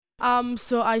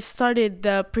So I started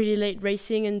pretty late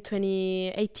racing in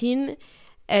 2018,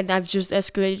 and I've just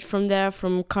escalated from there,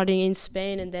 from karting in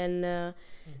Spain, and then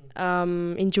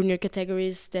in junior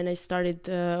categories. Then I started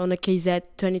on a KZ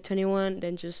 2021,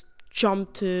 then just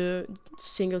jumped to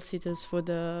single seaters for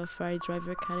the Ferrari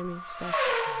Driver Academy stuff.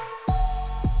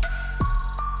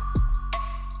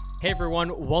 Hey everyone,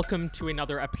 welcome to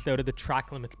another episode of the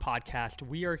Track Limits podcast.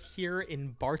 We are here in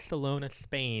Barcelona,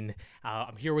 Spain.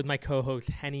 I'm here with my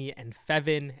co-hosts Henny and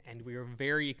Fevin, and we are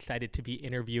very excited to be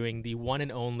interviewing the one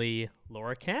and only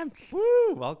Laura Camps.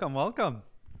 Woo! Welcome.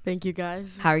 Thank you,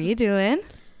 guys. How are you doing?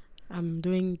 I'm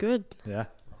doing good. Yeah.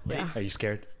 Yeah. Are you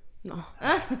scared? No.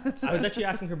 I was actually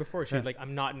asking her before. She was like,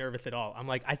 I'm not nervous at all. I'm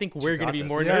like, I think we're going to be this.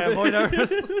 more Yeah, nervous, more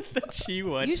nervous. than she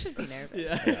would. You should be nervous.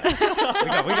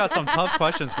 Yeah. we got some tough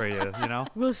questions for you, you know?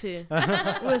 We'll see.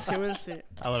 We'll see.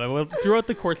 I love it. Well, throughout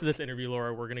the course of this interview,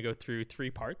 Laura, we're going to go through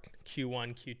 3 parts,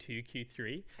 Q1, Q2,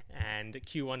 Q3. And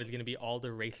Q1 is going to be all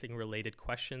the racing-related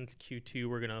questions. Q2,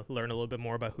 we're going to learn a little bit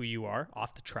more about who you are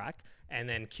off the track. And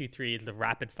then Q3 is the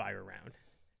rapid-fire round.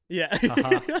 Yeah.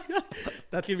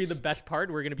 That's going to be the best part.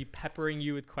 We're going to be peppering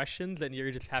you with questions, and you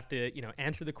just have to,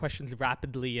 answer the questions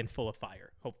rapidly and full of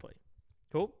fire, hopefully.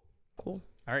 Cool? Cool.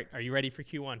 All right. Are you ready for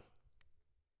Q1?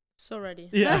 So ready.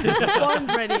 Yeah. Born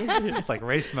ready. It's like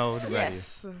race mode ready.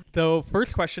 Yes. So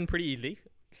first question, pretty easy.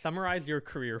 Summarize your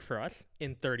career for us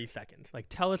in 30 seconds. Like,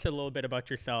 tell us a little bit about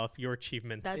yourself, your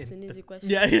achievements. That's an easy question.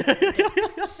 Yeah.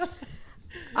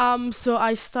 So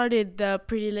I started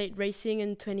pretty late racing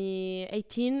in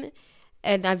 2018,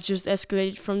 and I've just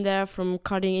escalated from there, from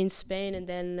karting in Spain, and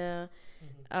then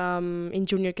in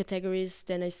junior categories.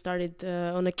 Then I started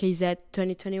on a KZ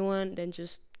 2021, then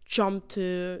just jumped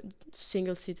to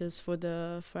single seaters for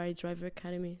the Ferrari Driver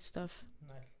Academy stuff.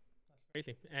 Nice. That's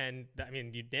crazy. And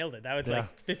you nailed it. That was Yeah.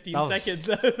 like 15 That was seconds.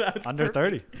 That was Under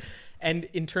perfect. 30. And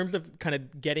in terms of kind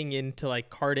of getting into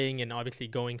like karting and obviously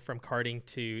going from karting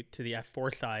to the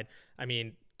F4 side,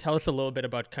 tell us a little bit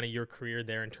about kind of your career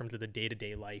there in terms of the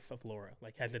day-to-day life of Laura.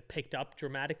 Like, has it picked up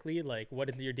dramatically? Like, what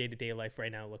does your day-to-day life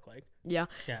right now look like? Yeah.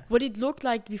 Yeah. What it looked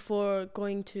like before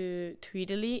going to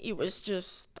Italy, I was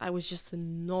just a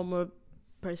normal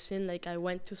person. Like, I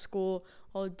went to school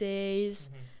all days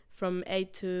from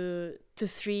 8 to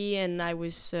 3, and I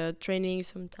was training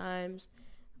sometimes,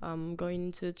 going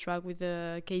into the track with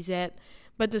the KZ.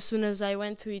 But as soon as I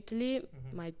went to Italy,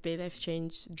 my day life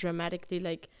changed dramatically.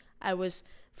 Like, I was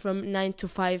from 9 to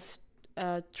 5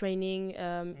 training,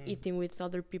 eating with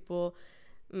other people.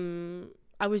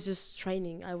 I was just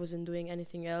training. I wasn't doing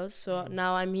anything else. So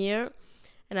now I'm here,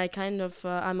 and I kind of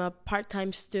I'm a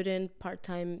part-time student,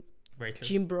 part-time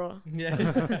gym bro.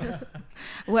 Yeah.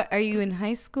 What are you in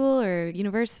high school or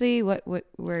university? Where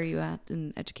are you at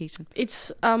in education?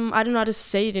 It's I don't know how to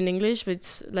say it in English, but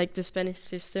it's like the Spanish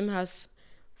system has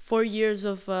 4 years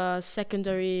of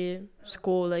secondary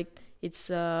school. Like, it's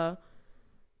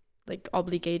like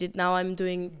obligated. Now I'm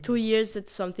doing 2 years.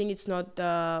 That's something. It's not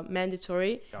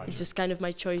mandatory. Gotcha. It's just kind of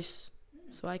my choice,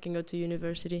 so I can go to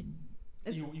university.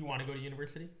 You want to go to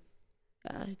university?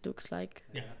 It looks like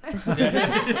Yeah.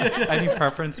 Any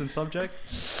preference in subject?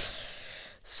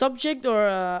 subject or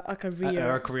a career.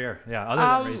 Or a career, yeah, other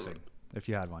than racing, if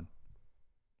you had one.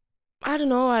 I don't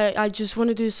know. I just want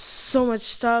to do so much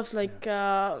stuff. Like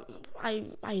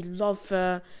I love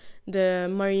the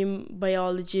marine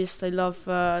biologist. I love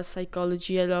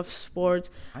psychology. I love sport.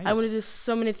 Nice. I want to do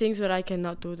so many things, but I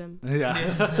cannot do them.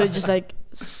 Yeah. So just like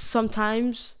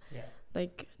sometimes, Yeah.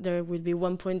 like there will be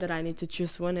one point that I need to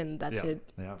choose one, and that's it.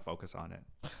 Yeah, focus on it.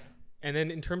 And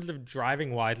then in terms of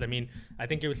driving wise, I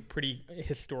think it was pretty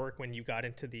historic when you got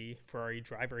into the Ferrari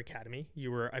Driver Academy.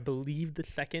 You were, I believe, the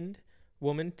second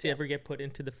woman to ever get put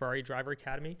into the Ferrari Driver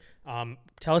Academy.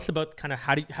 Tell us about kind of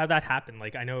how that happened.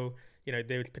 Like, I know,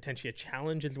 there was potentially a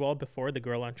challenge as well before, the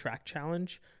Girl on Track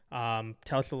challenge.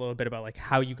 Tell us a little bit about like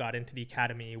how you got into the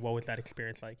academy. What was that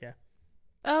experience like? Yeah.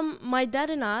 My dad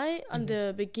and I, on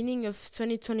the beginning of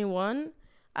 2021,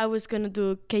 I was gonna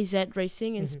do KZ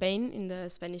racing in Spain in the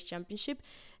Spanish Championship,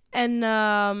 and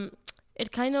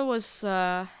it kind of was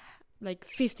like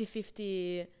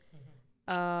 50-50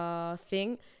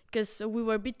 thing, because we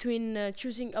were between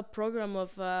choosing a program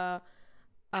of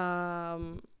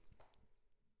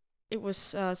it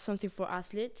was something for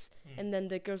athletes, and then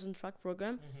the Girls on Track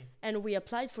program, and we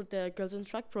applied for the Girls on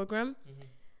Track program,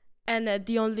 and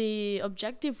the only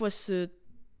objective was to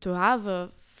have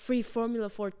a free Formula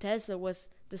 4 test. That was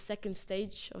the second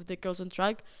stage of the Girls on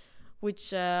Track, which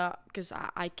because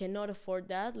I cannot afford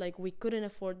that. Like, we couldn't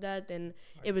afford that, and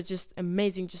it was just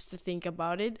amazing just to think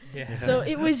about it. Yeah. So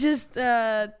it was just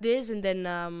this, and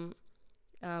then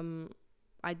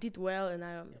I did well, and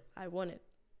I won it.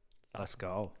 Let's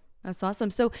go. That's awesome.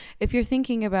 So if you're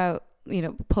thinking about,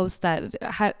 post that,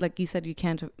 like you said, you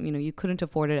couldn't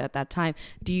afford it at that time.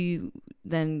 Do you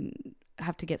then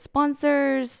have to get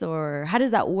sponsors, or how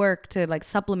does that work to like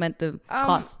supplement the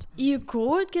cost? You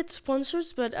could get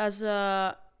sponsors, but as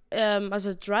a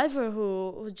driver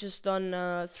who just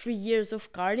done 3 years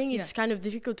of karting, it's kind of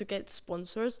difficult to get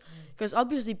sponsors, because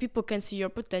obviously people can see your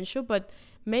potential, but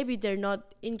maybe they're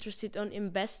not interested on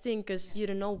investing because you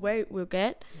don't know where it will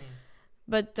get.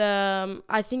 But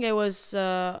I think I was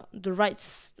on the right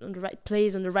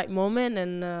place, on the right moment,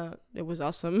 and it was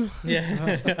awesome.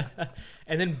 Yeah.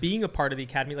 And then being a part of the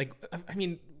academy, like, I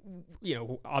mean,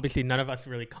 obviously none of us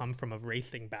really come from a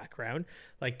racing background.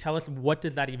 Like, tell us, what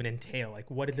does that even entail?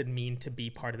 Like, what does it mean to be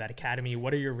part of that academy?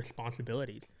 What are your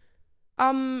responsibilities?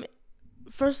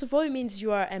 First of all, it means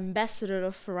you are ambassador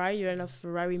of Ferrari. You're a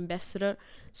Ferrari ambassador.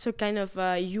 So kind of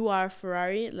you are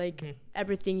Ferrari. Like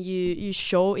everything you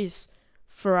show is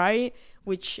Ferrari,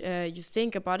 which you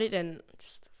think about it, and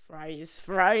just Ferrari is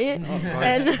Ferrari.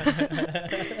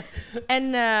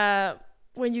 And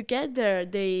when you get there,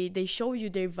 they show you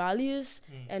their values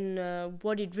and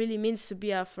what it really means to be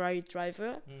a Ferrari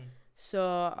driver.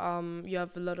 So you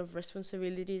have a lot of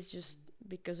responsibilities just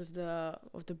because of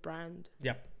the brand.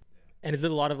 Yep. And is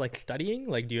it a lot of like studying?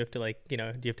 Like, do you have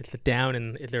to sit down,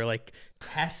 and is there like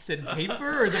tests and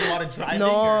paper, or is it a lot of driving?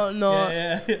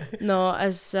 No.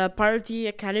 As part of the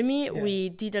academy, we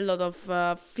did a lot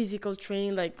of physical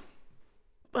training, like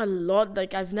a lot.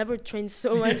 Like I've never trained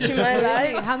so much in my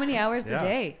life. How many hours a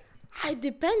day? I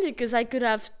depended, because I could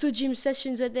have 2 gym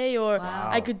sessions a day, or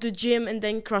I could do gym and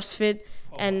then CrossFit.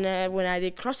 And when I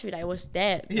did CrossFit, I was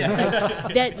dead.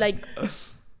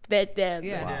 Dead.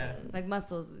 Yeah. Like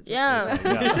muscles. Yeah.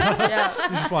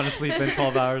 You just want to sleep in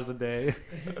 12 hours a day.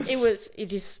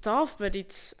 It is tough, but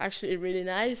it's actually really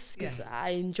nice, because I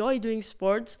enjoy doing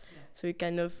sports. So you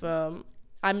kind of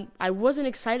I wasn't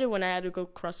excited when I had to go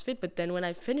CrossFit, but then when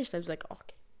I finished, I was like,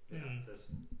 okay,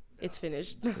 it's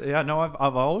finished. No,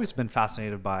 I've always been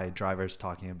fascinated by drivers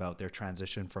talking about their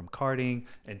transition from karting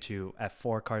into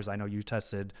F4 cars. I know you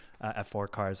tested F4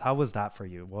 cars. How was that for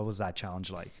you? What was that challenge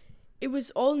like? It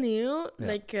was all new.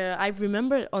 Like I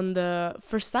remember on the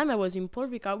first time I was in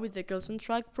Puerto Rico with the Girls on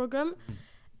Track program,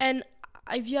 and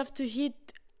if you have to hit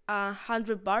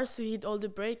 100 bars to hit all the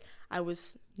brake, I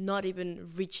was not even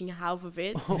reaching half of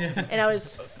it, and I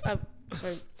was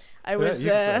sorry. I was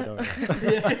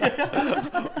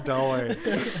don't worry.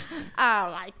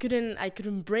 I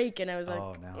couldn't brake, and I was like,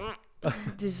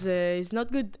 this is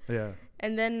not good. Yeah.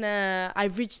 And then I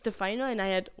reached the final, and I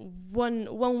had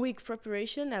one week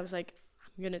preparation. I was like,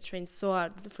 I'm gonna train so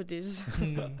hard for this.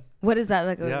 What is that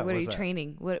like? Yeah, what are you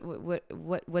training?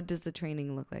 What does the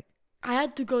training look like? I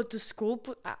had to go to school.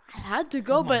 I had to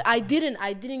go, but I didn't.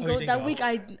 I didn't go that week.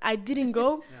 I didn't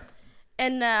go.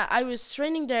 And I was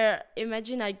training there.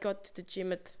 Imagine I got to the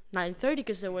gym at 9:30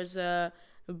 because there was a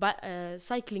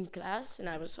cycling class, and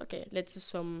I was okay. Let's do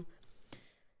some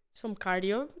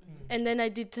cardio, and then I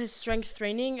did strength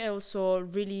training. I also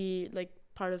really like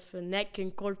part of neck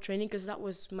and core training, because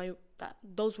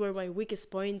those were my weakest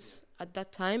points at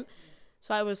that time.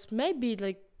 So I was maybe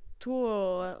like 2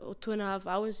 or 2.5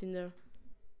 hours in there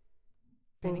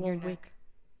for 1 week.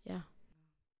 Yeah.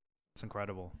 It's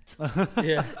incredible.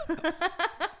 Yeah.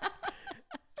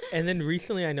 And then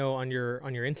recently, I know on your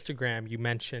Instagram, you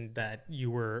mentioned that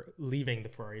you were leaving the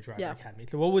Ferrari Driver Academy.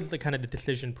 So what was the kind of the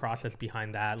decision process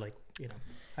behind that? Like,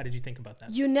 how did you think about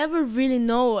that? You never really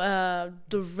know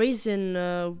the reason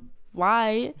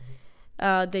why.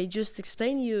 They just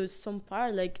explain you some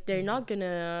part. Like, they're not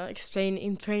gonna explain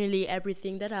internally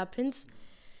everything that happens.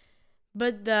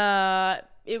 But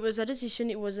it was a decision.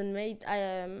 It wasn't made.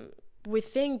 We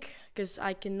think, because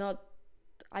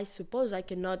I suppose I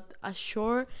cannot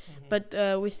assure, but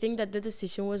we think that the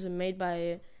decision wasn't made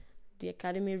by the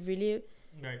academy. Really,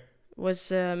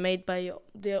 was made by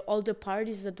all the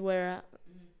parties that were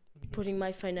putting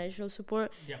my financial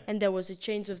support. And there was a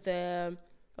change of the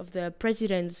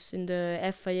presidents in the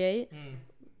FIA,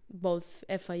 both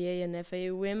FIA and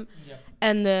FIA WIM,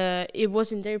 and it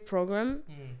was in their program.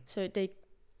 So they,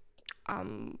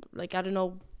 like, I don't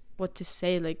know what to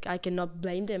say. Like, I cannot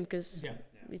blame them, because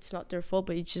it's not their fault,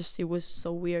 but it was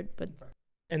so weird. But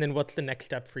and then what's the next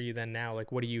step for you then now?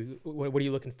 What are you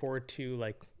looking forward to?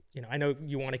 Like, I know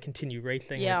you want to continue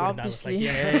racing. Yeah, like, obviously.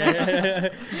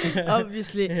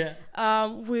 Obviously.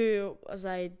 We, as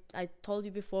I told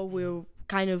you before, we're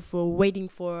kind of waiting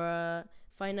for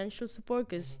financial support,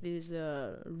 because this is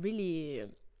a really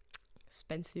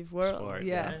expensive world. Sport,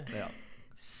 yeah.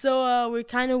 So we're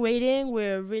kind of waiting.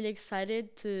 We're really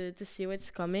excited to see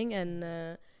what's coming,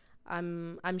 and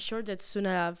I'm sure that soon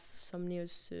I'll have some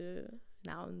news to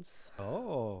announce.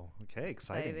 Oh, okay,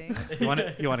 exciting.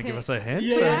 Exciting. You want to give us a hint?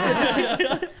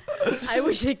 Yeah. I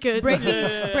wish I could.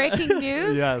 Breaking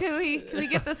news. Yes. Can we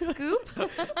get the scoop?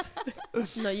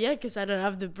 Not yet, because I don't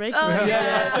have the break Oh, news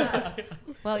yeah. yet.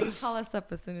 Well, you call us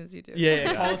up as soon as you do.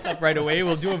 Yeah, call us up right away.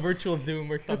 We'll do a virtual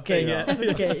Zoom or something. Okay.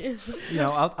 Okay. You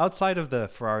know, outside of the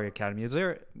Ferrari Academy, is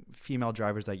there female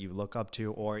drivers that you look up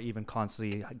to or even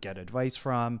constantly get advice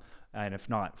from? And if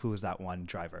not, who is that one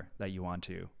driver that you want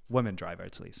to, women driver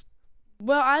at least?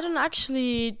 Well, I don't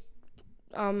actually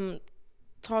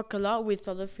talk a lot with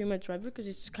other female drivers because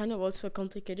it's kind of also a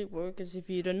complicated work. Because if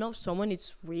you don't know someone,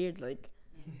 it's weird. Like,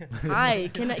 hi,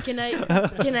 can I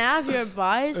have your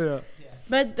advice? Yeah.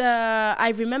 But I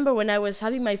remember when I was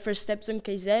having my first steps on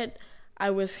KZ, I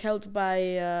was helped by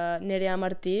Nerea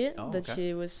Martí, that okay.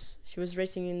 she was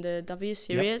racing in the W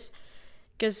series,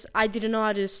 because I didn't know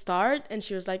how to start, and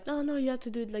she was like, no, you have to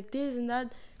do it like this and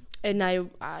that, and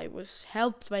I was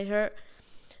helped by her.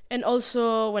 And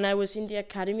also when I was in the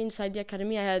academy, inside the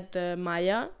academy, I had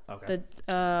Maya,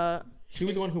 that She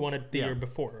was the one who won it the year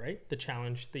before, right? The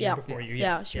challenge the year before you.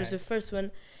 Yeah, she was the first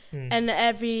one. And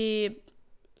every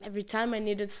time I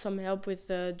needed some help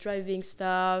with driving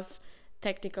stuff,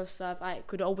 technical stuff, I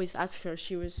could always ask her.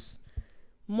 She was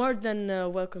more than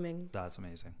welcoming. That's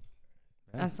amazing.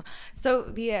 Yeah. So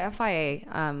the FIA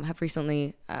have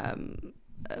recently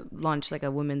launched like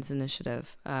a women's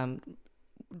initiative.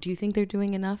 Do you think they're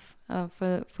doing enough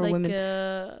for like, women?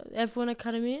 F1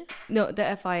 Academy? No,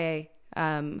 the FIA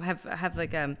have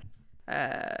like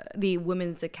the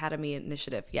Women's Academy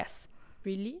initiative. Yes.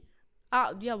 Really?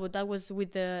 Yeah, but that was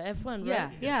with the F1,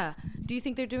 right? Yeah. Do you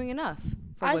think they're doing enough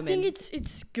for I women? think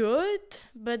it's good,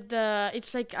 but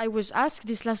it's like I was asked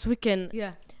this last weekend.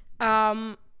 Yeah.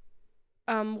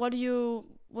 What do you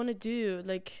want to do?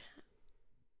 Like,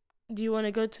 do you want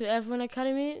to go to F1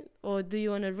 Academy, or do you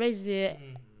want to race the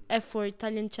F4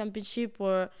 Italian Championship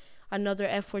or another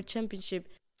F4 Championship?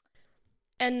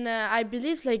 And I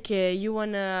believe like you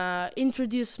want to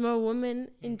introduce more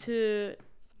women into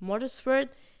motorsport.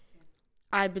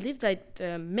 I believe that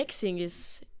mixing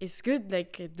is good,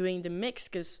 like doing the mix,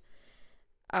 because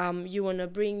you want to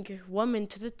bring women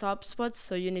to the top spots,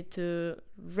 so you need to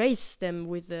race them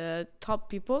with the top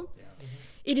people. Yeah.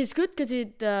 It is good because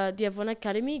the F1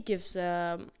 Academy gives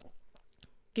a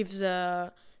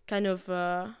kind of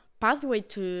pathway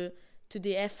to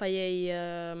the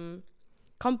FIA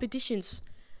competitions.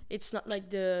 It's not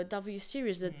like the W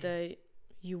Series that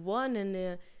you won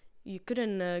and you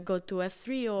couldn't go to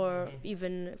F3 or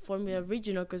even Formula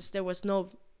Regional because there was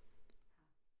no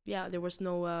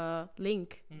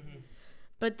link.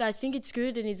 But I think it's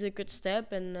good and it's a good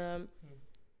step, and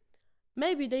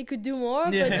maybe they could do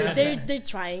more, but they're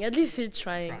trying. At least they're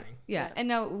trying. Yeah. And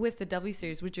now with the W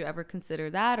Series, would you ever consider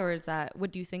that, or is that,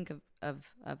 what do you think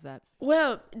of that?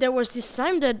 Well, there was this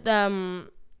time that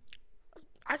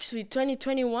actually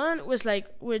 2021 was like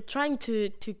we're trying to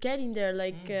get in there,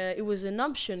 like it was an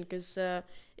option because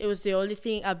it was the only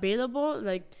thing available,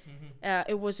 like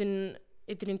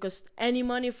it didn't cost any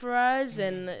money for us,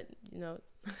 and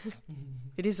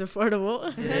it is affordable.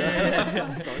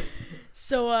 Of course.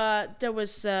 So there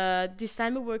was this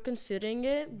time we were considering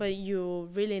it, but you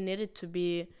really needed to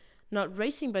be not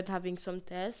racing but having some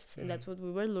tests, and that's what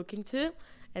we were looking to.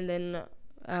 And then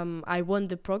I won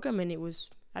the program, and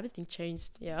everything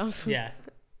changed. Yeah. Yeah,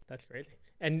 that's crazy.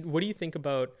 And what do you think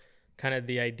about kind of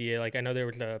the idea? Like, I know there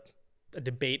was a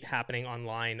debate happening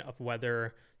online of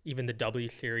whether even the W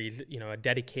Series, a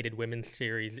dedicated women's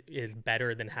series is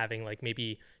better than having like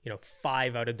maybe,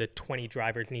 5 out of the 20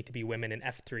 drivers need to be women in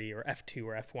F3 or F2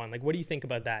 or F1. Like, what do you think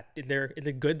about that? Is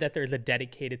it good that there's a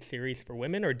dedicated series for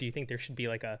women, or do you think there should be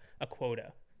like a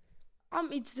quota?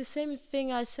 It's the same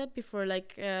thing I said before.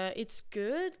 Like, it's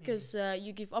good because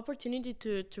you give opportunity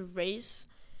to race,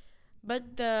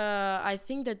 but I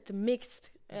think that the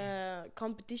mixed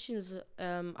competitions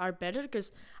are better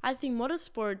because I think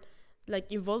motorsport,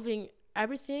 like involving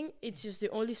everything, it's just the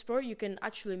only sport you can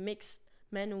actually mix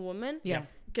men and women. Yeah.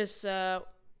 Because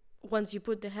once you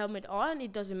put the helmet on,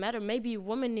 it doesn't matter. Maybe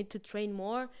women need to train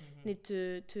more, need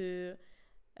to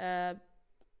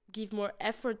give more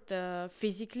effort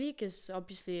physically, because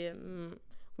obviously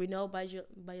we know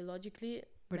biologically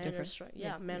we're men different. are strong.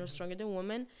 Yeah, men are stronger than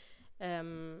women.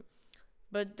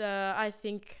 But I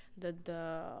think that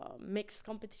the mixed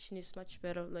competition is much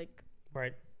better. Like,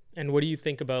 right. And what do you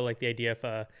think about like the idea of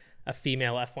a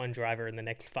female F1 driver in the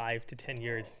next 5 to 10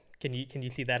 years? Can you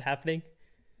see that happening?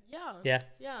 Yeah.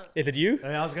 Yeah. Is it you?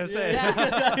 I was gonna say.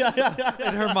 Yeah.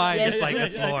 In her mind, Yes. it's like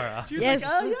it's Laura. She was Yes.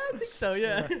 like, oh yeah, I think so.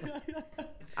 Yeah.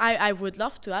 I would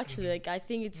love to actually. Like, I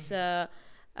think it's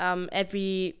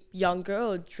every young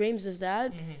girl dreams of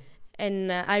that,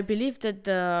 and I believe that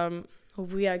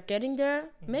we are getting there.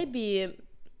 Maybe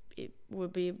it will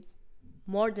be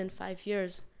more than 5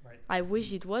 years. Right. I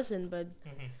wish it wasn't, but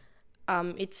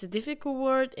it's a difficult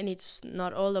word, and it's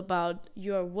not all about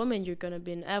you're a woman, you're gonna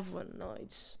be an F1. No,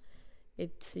 it's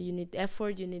you need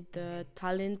effort, you need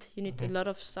talent, you need a lot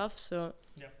of stuff. So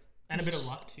Yeah. And a bit of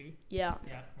luck too. yeah.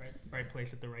 Yeah. Right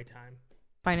place at the right time.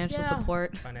 Financial Yeah.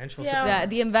 support. Financial Yeah. support. Yeah,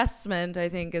 the investment I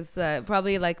think is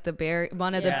probably like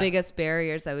one of the Yeah. biggest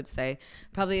barriers. I would say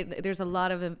probably there's a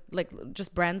lot of like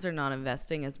just brands are not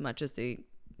investing as much as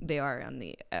they are on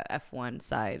the F1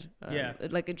 side. Yeah.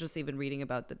 Like just even reading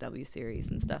about the W Series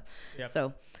and stuff. Yep.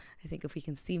 So I think if we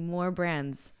can see more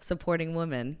brands supporting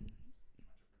women.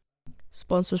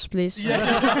 Sponsors, please.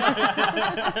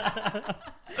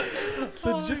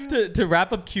 So just to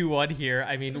wrap up Q1 here,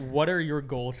 I mean, what are your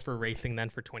goals for racing then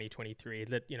for 2023?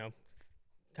 Is it,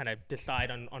 kind of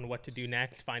decide on what to do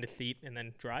next, find a seat, and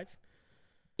then drive?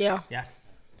 Yeah. Yeah.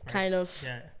 Kind of.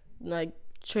 Yeah. Like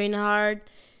train hard,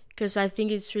 because I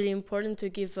think it's really important to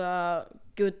give a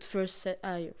good first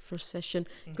session,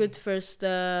 good first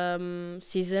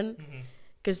season,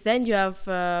 because then you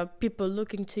have people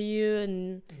looking to you,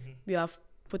 and you have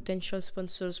potential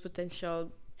sponsors,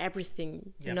 potential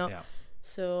everything, you know. Yeah.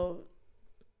 So,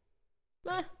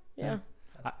 yeah.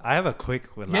 I have a quick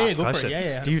last go for it. question.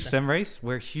 Yeah, Do you 100%. sim race?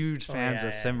 We're huge fans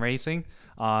of yeah. sim racing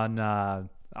on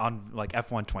like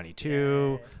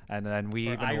F122, and then we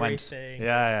Or even went. iRacing.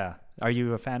 Yeah. Are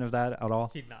you a fan of that at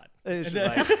all? He's not. She's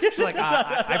like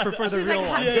I prefer the real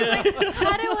one. She's like,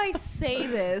 how do I say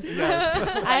this?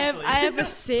 I have a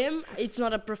sim. It's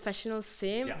not a professional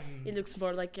sim. Yeah. It looks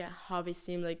more like a hobby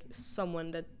sim, like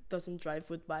someone that doesn't drive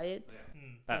would buy it.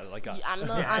 Like us. I'm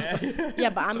not.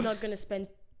 But I'm not gonna spend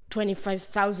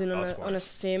 25,000 Of on a course.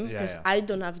 sim, Yeah, because yeah. I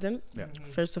don't have them. Yeah.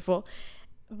 First of all,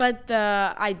 but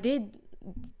I did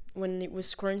when it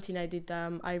was quarantine. I did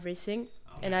iRacing,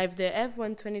 and I have the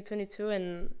F1 2022,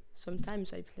 and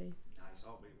sometimes I play.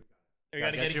 We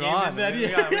Gotta gotta get get you a game on. in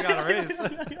then. We got a race.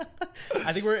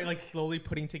 I think we're like slowly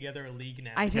putting together a league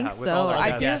now. I think with all so. our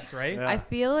I feel, guests. right? Yeah. I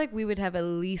feel like we would have at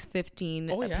least 15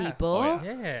 people. Oh,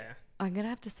 yeah. Yeah. I'm gonna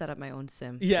have to set up my own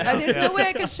sim. Yeah. There's no way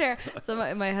I can share. So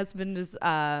my husband is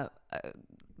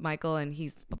Michael, and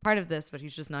he's a part of this, but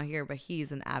he's just not here. But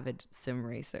he's an avid sim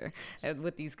racer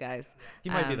with these guys. He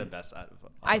might be the best out of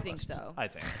all I of think us. so. I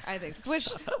think.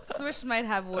 Swish might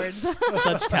have words.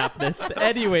 Such capness.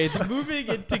 Anyways, moving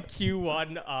into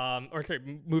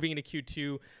Q1, moving into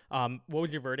Q2. What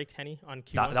was your verdict, Henny, on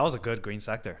Q1? That was a good green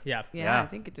sector. Yeah. Yeah, I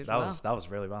think it did that well. That was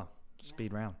really well.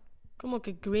 Speed round. Come on,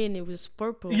 green. It was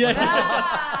purple. Yeah.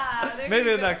 There Maybe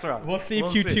you the go. next round. We'll see if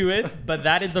We'll Q2 see. is, but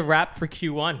that is a wrap for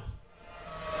Q1.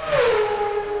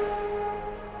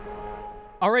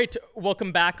 All right,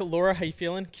 welcome back, Laura. How you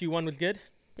feeling? Q1 was good.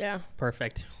 Yeah.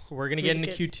 Perfect. We're gonna get Really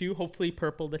into good. Q2. Hopefully,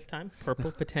 purple this time.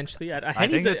 Purple potentially. I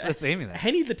think it's aiming there.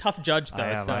 Henny's a tough judge, though.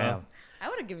 I am. so. I am. I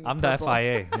would have given you I'm purple. the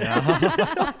FIA. You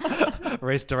know?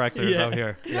 Race directors out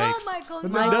here. No, Yikes. Michael.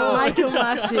 Michael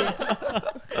Massey.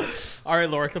 All right,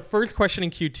 Laura. So first question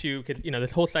in Q2, because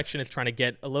this whole section is trying to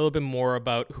get a little bit more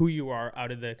about who you are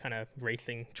out of the kind of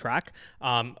racing track.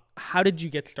 How did you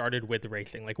get started with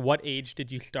racing? Like, what age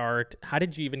did you start? How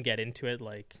did you even get into it?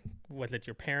 Like, was it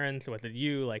your parents? Was it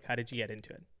you? Like, how did you get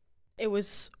into it? It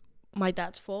was my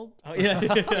dad's fault. Oh yeah.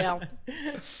 Yeah.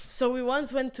 So we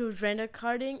once went to rent a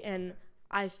karting, and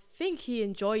I think he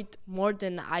enjoyed more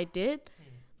than I did,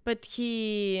 but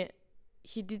he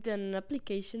did an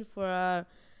application for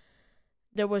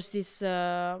there was this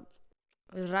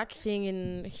rack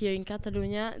thing here in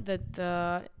Catalonia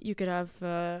that you could have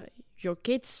your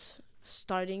kids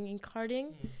starting in karting.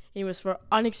 And it was for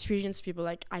unexperienced people.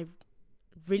 Like, I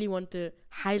really want to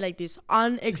highlight this,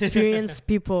 unexperienced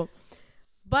people.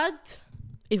 But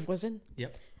it wasn't.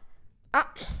 Yep.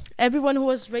 Everyone who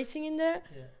was racing in there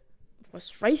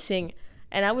was racing,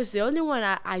 and I was the only one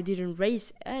I didn't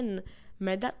race. And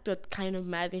my dad got kind of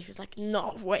mad, and she was like,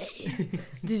 "No way,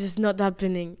 this is not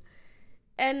happening."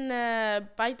 And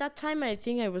by that time, I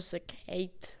think I was like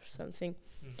 8 or something.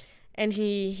 And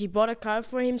he bought a car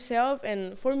for himself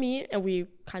and for me, and we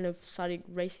kind of started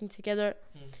racing together.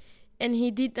 And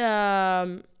he did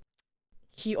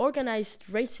he organized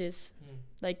races,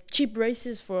 like cheap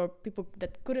races for people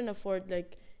that couldn't afford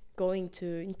like going to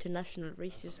international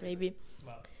races maybe.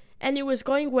 Wow. And it was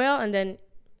going well, and then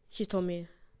he told me,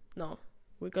 "No,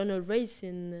 we're gonna race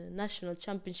in the national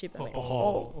championship." I'm like,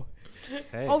 oh.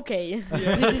 Hey. Okay.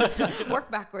 This is Work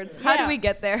backwards. How do Yeah. we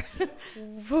get there?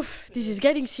 Woof, this is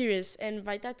getting serious. And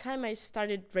by that time, I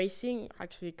started racing,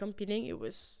 actually competing. It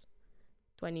was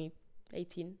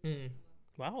 2018.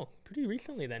 Wow, pretty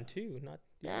recently then too. Not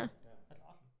Yeah. That's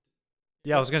awesome.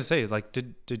 Yeah, I was gonna say, like,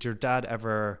 did your dad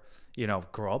ever,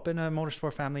 grow up in a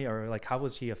motorsport family, or like, how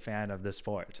was he a fan of the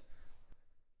sport?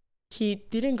 He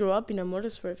didn't grow up in a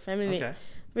motorsport family, Okay.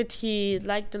 but he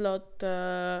liked a lot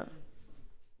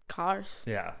cars.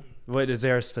 Yeah. What is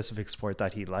there a specific sport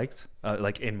that he liked,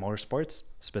 like in motorsports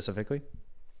specifically?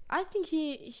 I think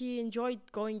he enjoyed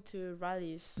going to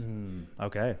rallies.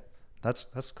 Okay,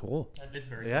 that's cool. That is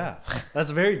very Yeah,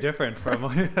 that's very different from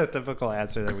a typical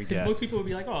answer that we Because get. most people would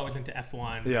be like, "Oh, I was into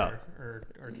F1 Yeah. or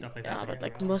stuff like Yeah, that." but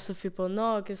like most of people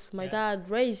know, because my dad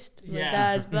raced. My Yeah.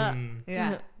 dad, but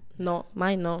Yeah. no,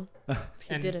 mine no.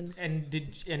 He and, didn't.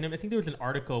 And I think there was an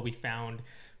article we found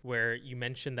where you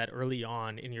mentioned that early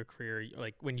on in your career,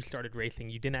 like when you started racing,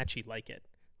 you didn't actually like it.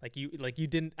 Like you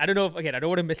didn't. I don't know if, again, I don't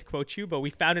want to misquote you, but we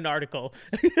found an article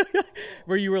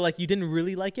where you were like you didn't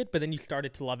really like it, but then you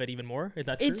started to love it even more. Is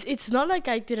that true? It's not like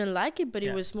I didn't like it, but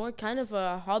Yeah. it was more kind of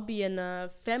a hobby and a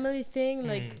family thing,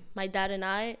 like my dad and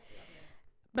I.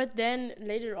 But then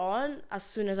later on, as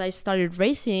soon as I started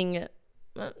racing,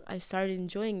 I started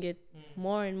enjoying it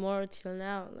more and more till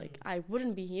now. Like I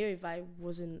wouldn't be here if I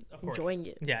wasn't Of course. enjoying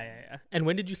it. Yeah. And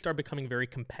when did you start becoming very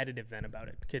competitive then about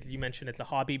it? Because you mentioned it's a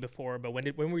hobby before, but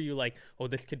when were you like, oh,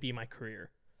 this could be my career?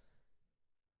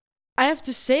 I have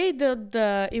to say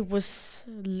that it was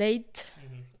late,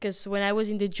 because when I was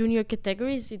in the junior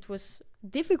categories, it was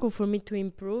difficult for me to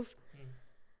improve.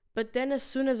 But then as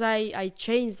soon as I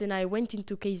changed and I went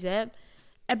into KZ,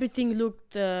 everything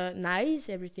looked nice,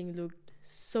 everything looked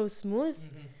so smooth.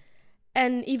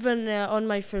 And even on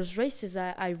my first races,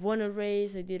 I won a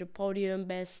race, I did a podium,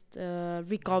 best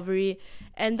recovery.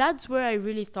 And that's where I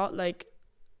really thought, like,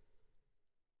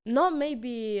 not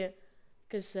maybe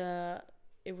because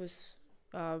it was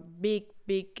a big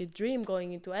dream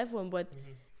going into F1, but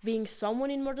being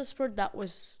someone in motorsport, that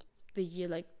was the year,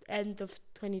 like end of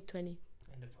 2020.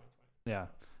 Yeah.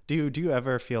 Do you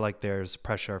ever feel like there's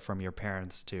pressure from your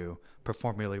parents to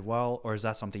perform really well, or is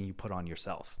that something you put on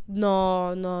yourself?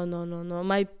 No.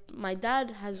 My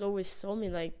dad has always told me,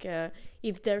 like,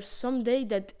 if there's some day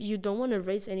that you don't want to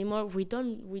race anymore, we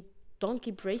don't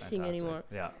keep racing Fantastic. anymore.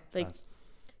 Yeah. Like, that's-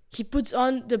 he puts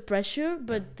on the pressure,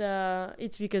 but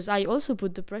it's because I also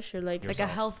put the pressure. Like Like a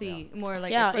healthy, more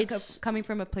like Yeah, it's coming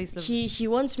from a place of he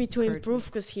wants me to encouragement. improve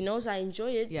because he knows I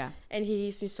enjoy it. yeah. And he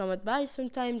gives me some advice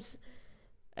sometimes.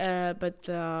 But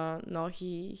no,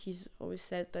 he's always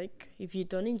said, like, if you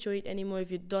don't enjoy it anymore,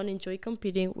 if you don't enjoy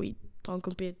competing, we don't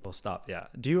compete. We'll stop. Yeah.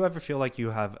 Do you ever feel like you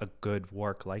have a good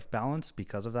work-life balance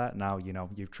because of that? Now,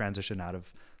 you've transitioned out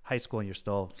of high school and you're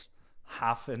still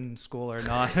half in school or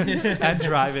not and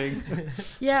driving.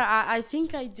 Yeah, I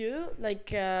think I do.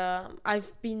 Like,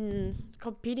 I've been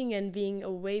competing and being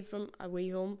away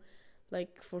home,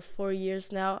 like, for 4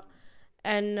 years now.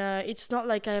 And it's not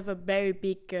like I have a very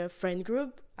big friend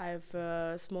group. I have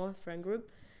a small friend group.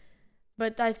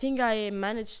 But I think I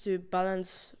managed to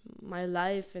balance my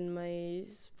life and my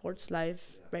sports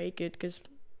life very good, because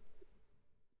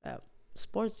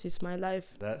sports is my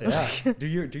life. Yeah. Do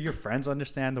your friends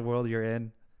understand the world you're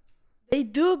in? They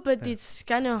do, but it's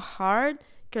kind of hard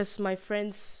because my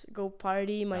friends go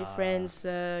party, my friends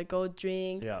go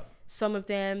drink. Yeah. Some of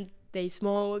them, they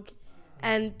smoke.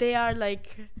 And they are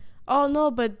like, oh no,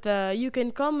 but you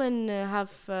can come and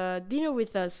have dinner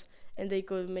with us. And they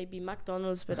go maybe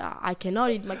McDonald's, but I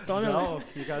cannot eat McDonald's. No,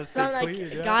 you gotta So stay I'm like,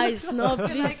 clean. Yeah. guys, no, Like,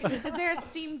 please. is there a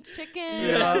steamed chicken?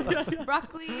 Yeah.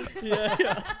 Broccoli?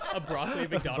 A broccoli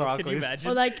McDonald's. Can you Broccoli. imagine?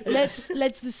 Or like, let's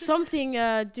do something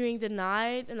during the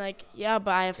night. And like, yeah,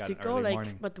 but I have Got to an go. early like,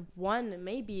 morning. but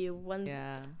maybe one,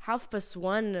 Yeah.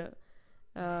 1:30,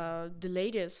 the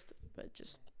latest. But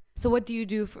just So what do you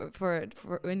do for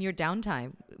in your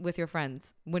downtime with your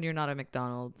friends when you're not at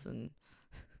McDonald's? And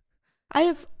I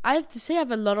have to say I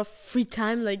have a lot of free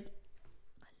time, like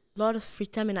a lot of free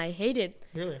time, and I hate it.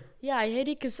 Really? Yeah, I hate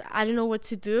it because I don't know what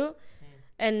to do,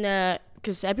 and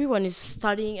because everyone is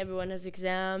studying, everyone has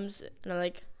exams, and I'm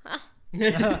like,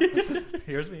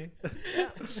 Here's me.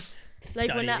 like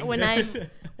Studying.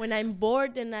 when I'm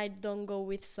bored and I don't go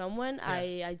with someone,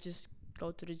 I just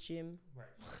go to the gym. Right.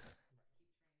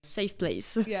 Safe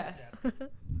place. yes.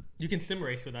 You can sim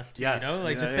race with us too, Yes.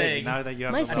 Like just yeah, saying. Now that you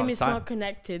have My a sim lot is of time. not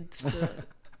connected, so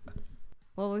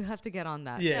Well, we have to get on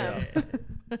that. Yeah.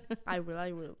 I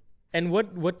will. And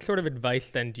what sort of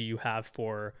advice then do you have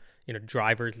for,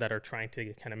 drivers that are trying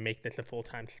to kind of make this a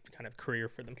full-time kind of career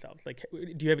for themselves? Like,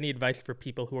 do you have any advice for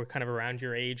people who are kind of around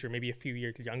your age or maybe a few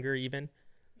years younger even?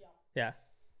 Yeah.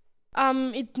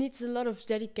 It needs a lot of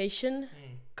dedication,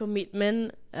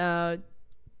 commitment,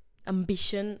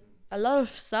 ambition, a lot of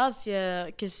stuff. Yeah,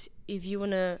 because if you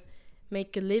wanna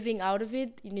make a living out of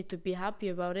it, you need to be happy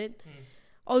about it.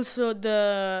 Also,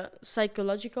 the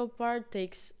psychological part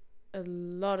takes a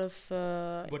lot of.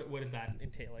 What does that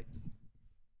entail? Like,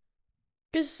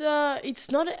 because it's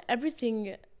not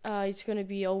everything. It's gonna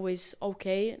be always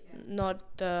okay. Not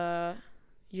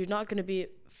you're not gonna be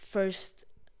first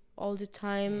all the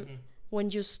time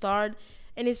when you start,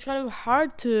 and it's kind of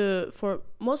hard for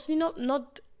mostly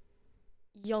not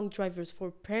young drivers,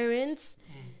 for parents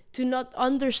to not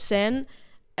understand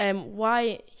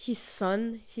why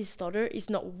his daughter is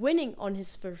not winning on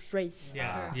his first race.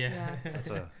 Yeah. That's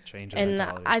a change in And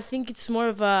mentality. I think it's more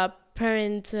of a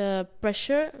parent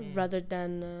pressure rather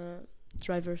than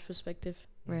driver's perspective.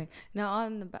 Right. Now,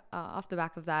 off the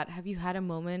back of that, have you had a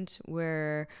moment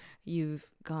where you've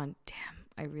gone, damn,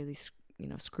 I really,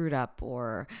 screwed up,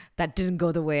 or that didn't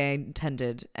go the way I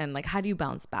intended? And like, how do you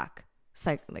bounce back?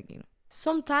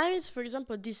 Sometimes, for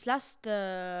example, this last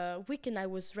weekend I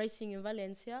was racing in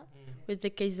Valencia with the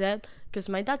KZ because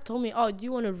my dad told me, "Oh, do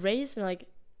you want to race?" And I'm like,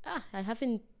 I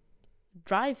haven't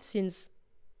drive since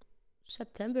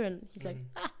September, and he's like,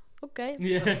 okay.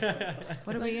 Yeah.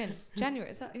 What are we in? January?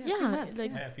 Is that, a few Yeah, months,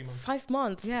 like a few months. 5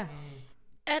 months. yeah.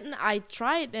 And I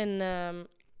tried, and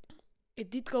it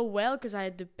did go well because I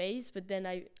had the pace, but then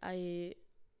I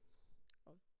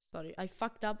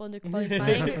fucked up on the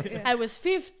qualifying. Yeah. I was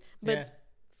 5th, but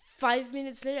 5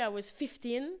 minutes later I was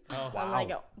 15. Oh, I'm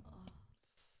like,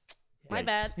 my Yikes.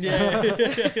 bad.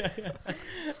 Yeah.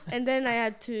 And then I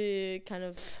had to kind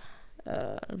of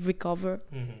recover.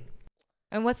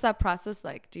 And what's that process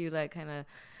like? Do you like kind of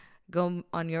go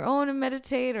on your own and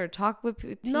meditate, or talk with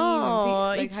a team?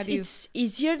 No, Like, how do you... it's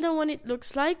easier than what it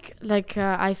looks like. Like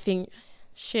I think,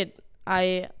 shit,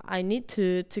 I need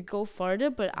to go further,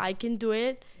 but I can do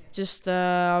it. Just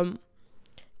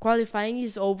qualifying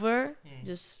is over.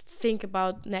 Just think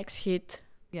about next hit.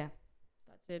 Yeah.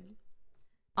 That's it.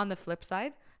 On the flip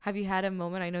side, have you had a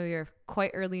moment? I know you're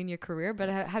quite early in your career, but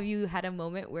have you had a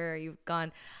moment where you've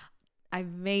gone, I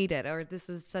made it, or this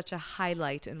is such a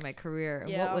highlight in my career?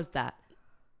 And what was that?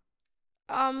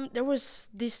 There was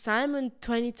this time in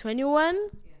 2021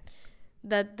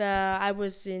 that I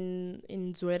was in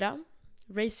Zuera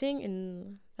racing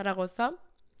in Zaragoza,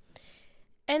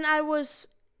 and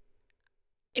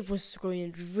it was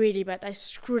going really bad. I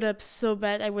screwed up so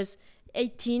bad. I was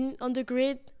 18 on the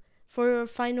grid for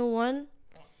final one,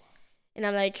 and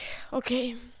I'm like,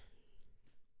 okay,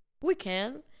 we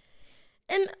can.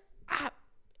 And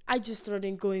I just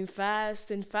started going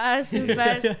fast and fast and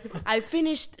fast. I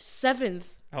finished 7th.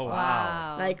 Oh,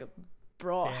 wow. Like,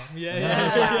 bro.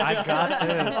 Yeah. I got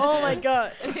this. Oh my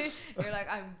god. You're like,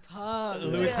 I'm pumped.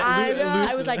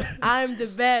 I was like, I'm the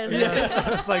best.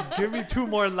 Yeah. It's like, give me 2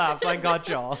 more laps. I got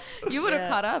y'all. You would have Yeah.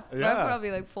 caught up. Yeah. I'm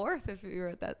probably like 4th if you were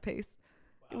at that pace.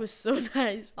 It was so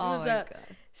nice. Oh it was my a god.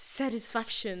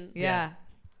 satisfaction. Yeah.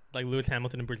 Like Lewis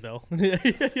Hamilton in Brazil.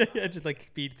 Just like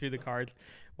speed through the cars.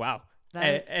 Wow.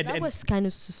 That was kind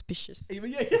of suspicious.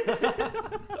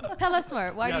 Tell us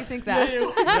more. Why do you Yes. think that? Yeah,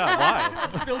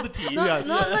 why? Spill the tea. Not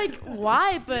like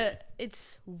why, but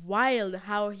it's wild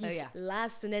how he's yeah.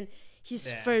 last and then he's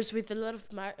Yeah. first with a lot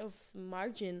of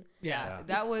margin. Yeah.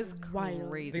 That It's was wild. I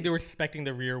crazy. think they were expecting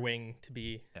the rear wing to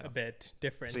be Yeah. a bit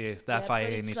different. See, the Yeah, but FIA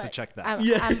it's needs like- to check that.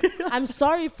 I'm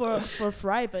sorry for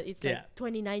Ferrari, but it's Yeah. like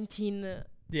 2019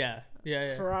 Yeah.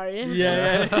 Ferrari.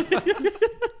 Yeah.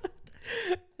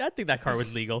 I think that car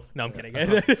was legal. No, I'm kidding.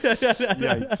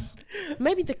 Yikes.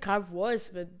 Maybe the car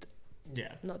was, but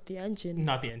Yeah. not the engine.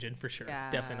 Not the engine for sure. Yeah.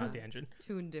 Definitely not the engine.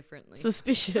 Tuned differently.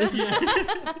 Suspicious.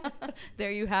 There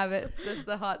you have it. That's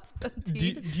the hot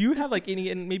tea. Do you have like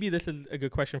any, and maybe this is a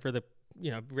good question for the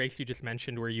race you just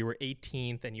mentioned where you were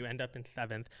 18th and you end up in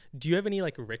 7th. Do you have any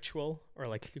like ritual or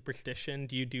like superstition?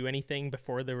 Do you do anything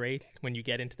before the race when you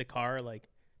get into the car? Like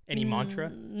any mantra?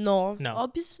 No. No.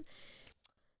 Obviously.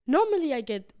 Normally I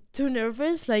get too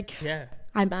nervous. Like Yeah.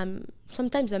 I'm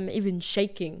sometimes I'm even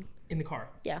shaking. In the car.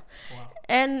 Yeah. Wow.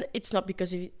 And it's not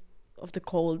because of the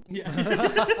cold. Yeah.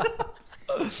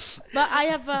 But I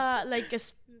have like a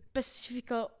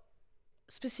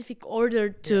specific order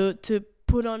to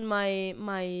put on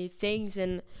my things,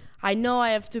 and I know I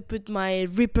have to put my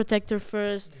rib protector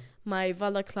first, my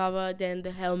balaclava, then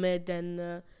the helmet,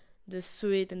 then the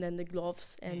suit, and then the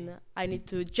gloves, and I need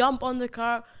to jump on the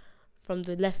car, from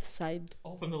the left side.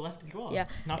 Oh, from the left as well. Yeah.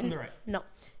 Not from the right. No.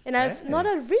 And I've Hey. not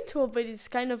a ritual, but it's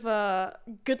kind of a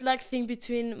good luck thing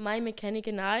between my mechanic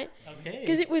and I. Okay.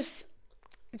 Because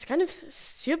it's kind of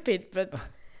stupid, but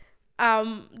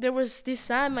there was this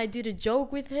time I did a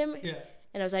joke with him, Yeah.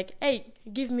 and I was like, "Hey,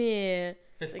 give me a,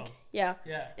 Fist like, bump. yeah."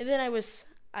 Yeah. And then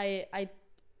I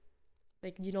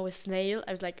like, you know, a snail.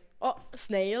 I was like, "Oh,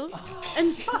 snail,"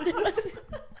 and it was,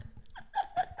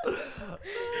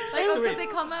 Like, oh, because they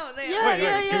come out. They yeah, Wait,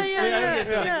 yeah, wait, yeah, wait, yeah, wait, yeah, wait,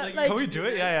 wait, yeah, like, like, Can we do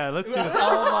it? Yeah, let's do this.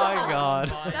 Oh my god.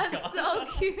 That's so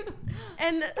cute.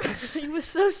 and it was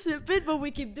so stupid, but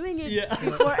we keep doing it Yeah.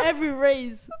 before every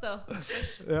race. So,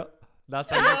 Yeah. That's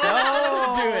how you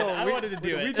do it. I wanted to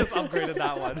do We it. just upgraded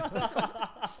that one.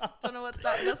 don't know what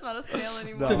that's not a snail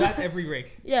anymore. So that's every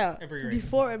race. Yeah, Every race.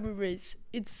 before every race.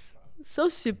 It's so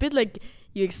stupid. Like,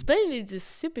 you explain it, it's just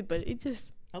stupid, but it's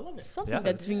just I love it. something Yeah,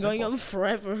 that's it's been going simple. on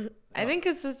forever. I think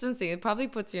consistency, it probably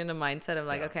puts you in a mindset of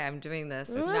like, Yeah. okay, I'm doing this.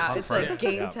 It's Now it's comfort. like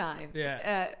game Yeah. time.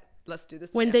 Yeah. Let's do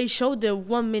this. When again. they show the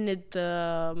 1 minute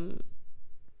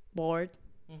board,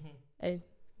 and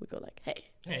we go like, hey,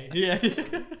 Hey. Yeah.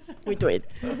 we do it.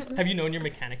 Have you known your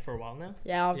mechanic for a while now?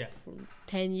 Yeah, Yeah. for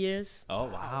 10 years. Oh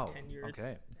wow. 10 years.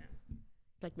 Okay.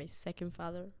 Like my second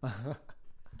father.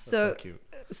 So, cute.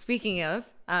 speaking of,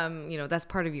 that's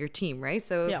part of your team, right?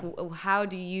 So Yeah. how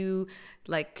do you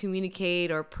like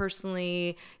communicate or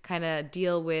personally kind of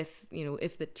deal with,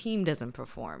 if the team doesn't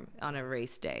perform on a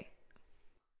race day?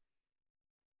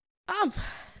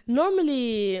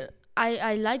 Normally,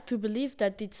 I like to believe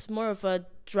that it's more of a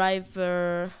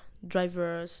driver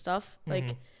stuff.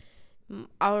 Like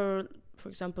for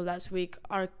example, last week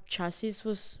our chassis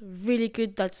was really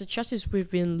good. That's a chassis we've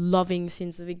been loving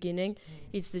since the beginning.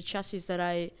 It's the chassis that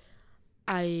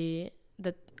I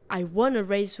won a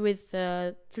race with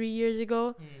 3 years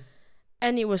ago,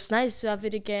 and it was nice to have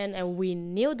it again. And we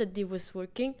knew that it was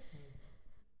working.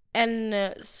 And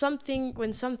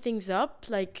when something's up,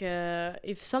 like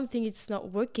if something is not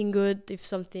working good, if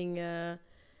something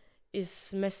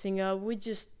is messing up, we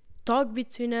just talk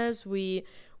between us. We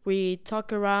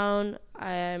talk around.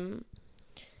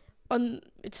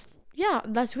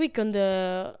 Last week on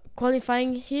the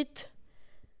qualifying heat,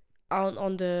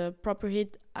 on the proper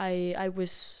heat, I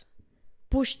was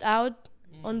pushed out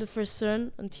on the first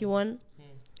turn on T1.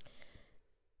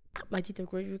 I did a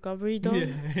great recovery though,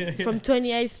 from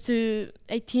 28th to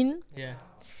 18. Yeah.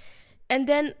 And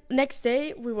then next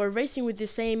day we were racing with the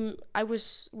same. I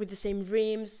was with the same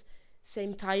rims,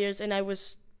 same tires, and I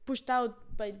was pushed out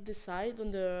by the side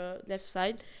on the left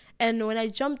side. And when I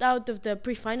jumped out of the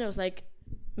pre-final, I was like,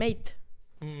 "Mate,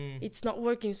 it's not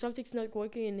working. Something's not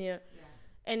working in here."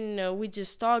 Yeah. And we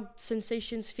just talked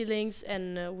sensations, feelings,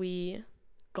 and we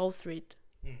go through it.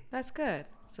 That's good.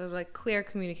 So like clear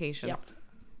communication. Yeah.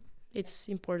 It's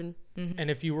important. And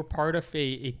if you were part of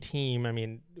a team, I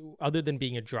mean, other than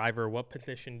being a driver, what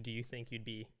position do you think you'd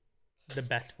be the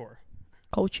best for?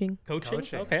 Coaching. Coaching?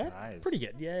 Coaching, Okay. nice. Pretty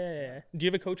good. Yeah. Do you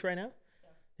have a coach right now?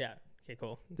 Yeah. Okay,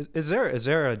 cool. Is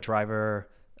there a driver,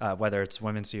 whether it's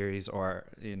women's series or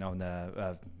in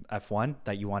the F1,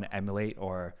 that you want to emulate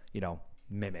or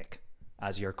mimic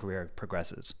as your career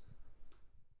progresses?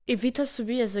 If it has to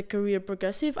be as a career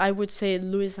progressive, I would say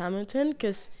Lewis Hamilton,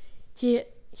 because he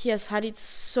has had it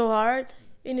so hard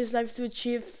in his life to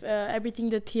achieve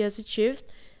everything that he has achieved.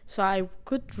 So I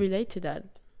could relate to that.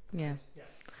 Yeah.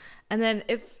 And then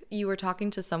if you were talking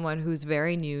to someone who's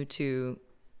very new to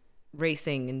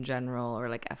racing in general or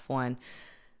like F1,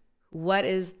 what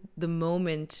is the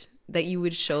moment that you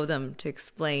would show them to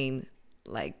explain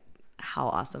like how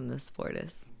awesome this sport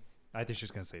is? I think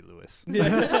she's gonna say Lewis.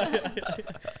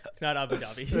 Not Abu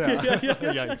Dhabi.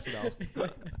 Yikes, no.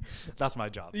 That's my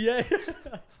job. Yeah.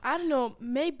 I don't know,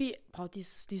 maybe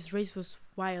this race was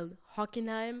wild.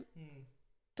 Hockenheim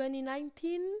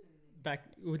 2019? Back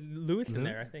with Lewis in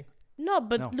there, I think. No,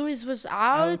 but No. Lewis was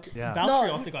out. Yeah. Valtteri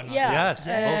No, also got knocked yeah. out. Yes.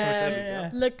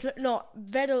 Both Mercedes, yeah.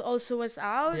 Vettel also was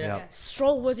out. Yeah. Yeah.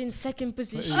 Stroll was in second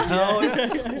position.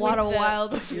 What a With the-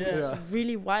 wild. It's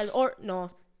really wild. Or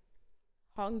no,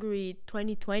 Hungary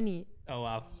 2020. Oh,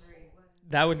 wow.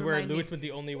 That was where Remind me. Lewis was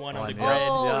the only one on the One, grid. yeah.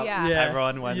 Oh, Yeah. yeah.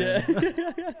 Everyone went in.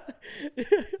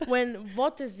 When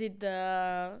Bottas did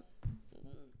the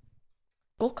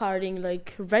go-karting,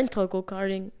 like rental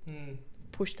go-karting,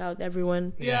 pushed out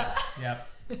everyone. Yeah.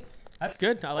 That's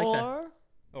good. I like that.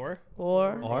 Or?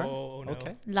 Or Oh, no.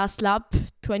 Okay. last lap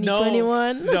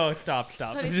 2021. No, stop.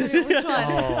 2020, which one?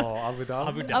 Oh, Abu Dhabi.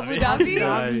 Abu Dhabi. Abu Dhabi?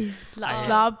 Nice. Last I-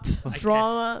 lap I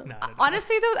drama. can't- no.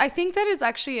 Honestly, though, I think that is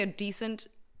actually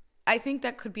I think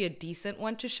that could be a decent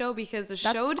one to show because it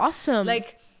That's showed awesome.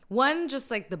 like one, just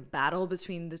like the battle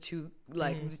between the two,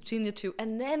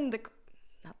 and then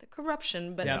not the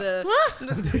corruption, but Yeah.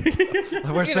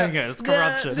 We're you saying know, it's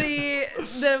corruption.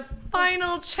 the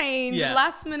final change, Yeah.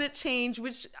 last minute change,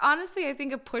 which honestly I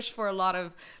think a push for a lot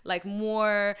of like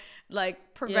more like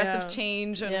progressive Yeah.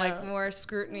 change and Yeah. like more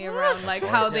scrutiny around like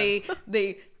how they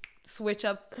switch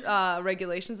up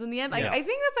regulations in the end. Yeah. I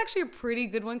think that's actually a pretty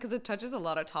good one because it touches a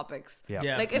lot of topics. Yeah.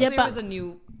 Yeah. Like if Yeah, there but was a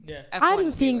new Yeah. F1 I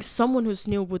don't think viewer. someone who's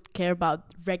new would care about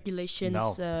regulations.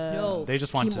 No. No. They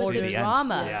just want team to see orders. the end.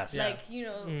 drama, Yes. like you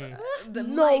know, the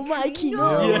No, Mike, Mikey, no,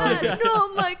 no. Yeah. no,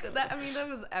 Mike. That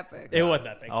was epic. It was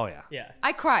that thing. Oh yeah. Yeah.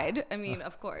 I cried. I mean,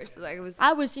 of course, like it was.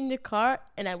 I was in the car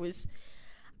and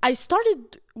I started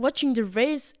watching the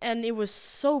race and it was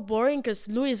so boring because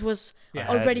Lewis was Yeah.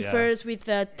 already Yeah. first with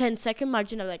a 10-second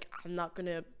margin. I'm like, I'm not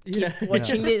gonna keep Yeah.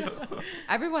 watching this.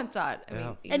 Everyone thought. I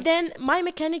Yeah. mean, And then my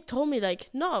mechanic told me like,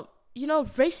 no,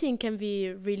 racing can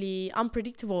be really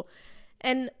unpredictable.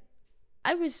 And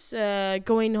I was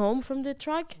going home from the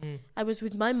track. I was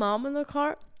with my mom in the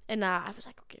car and I was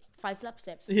like, okay, 5 laps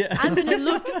left. Yeah. I'm gonna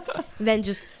look. Then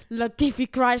just Latifi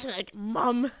cries and like,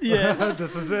 Mom, Yeah.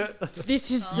 This is it. this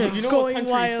is You know what going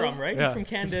country wild. he's from, right? Yeah. He's from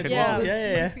Canada. as Yeah. well.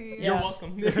 Yeah. Yeah. You're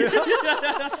welcome.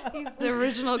 he's the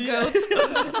original goat.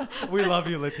 We love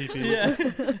you, Latifi. yeah.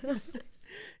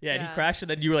 Yeah, and he Yeah. crashed, and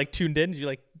then you were like tuned in. Did you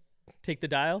like take the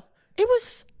dial? It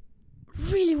was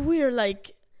really weird,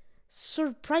 like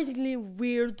surprisingly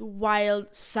weird, wild,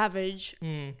 savage.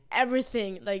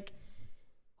 Everything like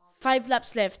 5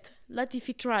 laps left.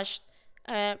 Latifi crashed.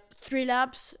 3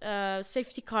 laps.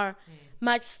 Safety car.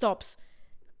 Max stops.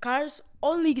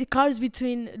 Only the cars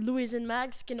between Lewis and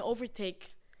Max can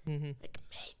overtake. Like,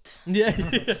 mate.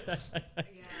 Yeah.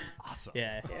 Awesome.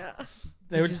 Yeah. Yeah.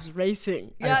 They were This is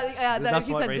racing. Yeah. That's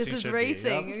He what said this racing is should be,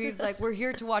 racing. yeah. And he's like, we're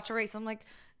here to watch a race. I'm like,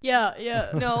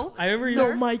 Yeah. no, I remember No,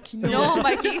 sir. Mikey, no. No,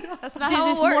 Mikey, that's not This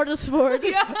how is it works. motorsport.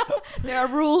 Yeah, there are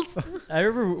rules. I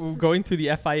remember going through the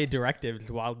FIA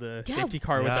directives while the Yeah. safety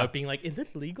car was Yeah. out, being like, "Is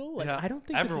this legal? Like, Yeah. I don't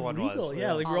think Everyone this is legal." was, Yeah,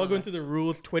 yeah. like we're All all of going us. through the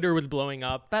rules. Twitter was blowing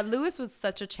up. But Lewis was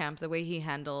such a champ. The way he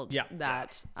handled Yeah.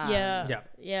 that.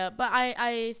 Yeah. But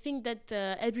I think that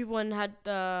everyone had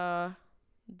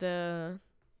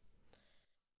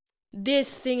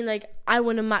this thing like I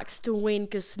want a Max to win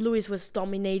because Lewis was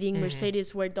dominating,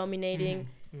 Mercedes were dominating,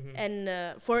 and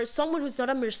for someone who's not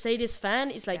a Mercedes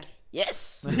fan, it's like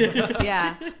yes,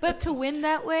 Yeah, but to win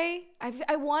that way,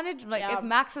 I wanted like Yeah. if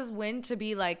Max's win to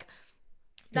be like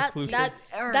that Inclusive.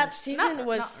 earned. that season Not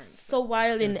was earned. so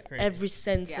wild in was crazy. every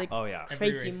sense, Yeah. like Oh yeah.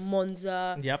 crazy race.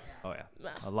 Monza. Yep. Oh yeah.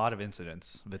 A lot of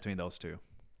incidents between those two.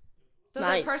 So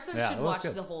Nice. the person Yeah, should it was watch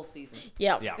good. the whole season.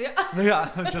 Yeah, Yeah. Yeah.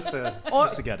 Yeah. just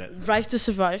to get it. Drive to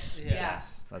Survive Yeah, That's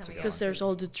a coming good because out there's soon.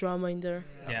 all the drama in there.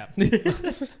 Yeah.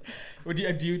 Would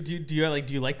you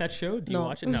do you like that show? Do you No.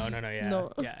 watch it? No. Yeah.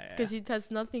 No, Yeah. because it has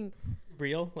nothing.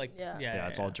 Real. Like. Yeah. Yeah,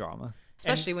 it's all drama.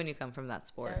 Especially when you come from that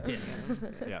sport. Yeah.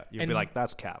 Yeah. You'd And be like,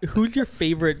 that's cap. Who's your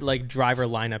favorite like driver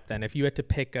lineup then? If you had to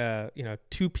pick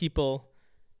two people,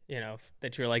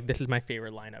 that you're like, this is my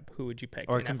favorite lineup, who would you pick?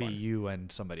 Or in it can be F1? you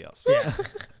and somebody else. Yeah.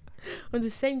 On the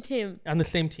same team. On the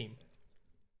same team.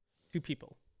 2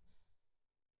 people.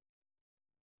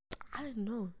 I don't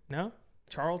know. No?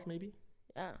 Charles maybe?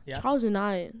 Yeah. Yeah. Charles and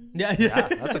I. Yeah. Yeah,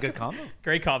 that's a good combo.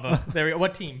 Great combo. There we go.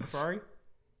 What team? Ferrari?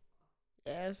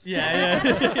 Yes. Yeah.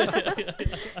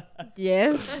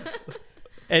 Yes.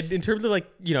 And in terms of like,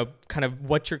 kind of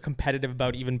what you're competitive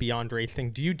about even beyond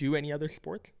racing, do you do any other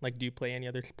sports? Like, do you play any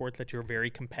other sports that you're very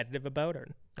competitive about or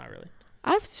not really?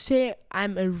 I have to say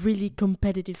I'm a really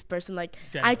competitive person. Like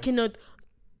I Generally. cannot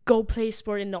go play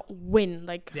sport and not win.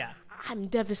 Like Yeah. I'm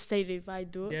devastated if I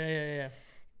do. Yeah.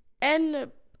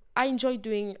 And I enjoy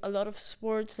doing a lot of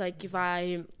sports. Like if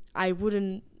I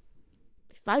wasn't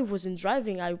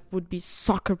driving, I would be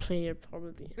soccer player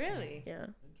probably. Really? Yeah.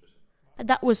 And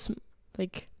that was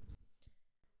like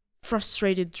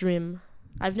frustrated dream.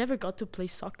 I've never got to play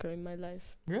soccer in my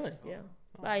life. Really? Yeah.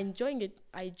 But I enjoying it.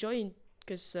 I enjoy it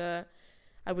because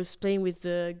I was playing with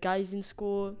the guys in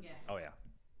school, Oh yeah.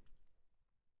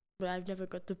 but I've never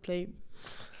got to play.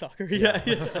 Soccer. Yeah.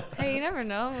 Hey, you never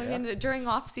know. I mean, during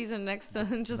off season next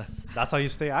time, That's how you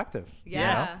stay active.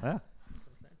 yeah. Yeah.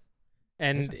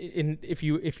 And if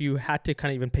you had to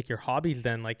kind of even pick your hobbies,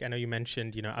 then like I know you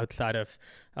mentioned, outside of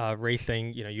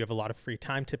racing, you have a lot of free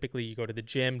time. Typically, you go to the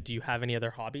gym. Do you have any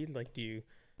other hobbies? Like, do you?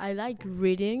 I like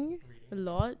reading a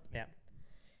lot. Yeah.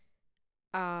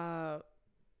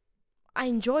 I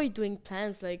enjoy doing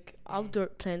plants, like outdoor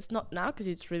plants. Not now because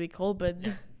it's really cold, but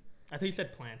I thought you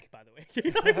said plants, by the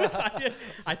way.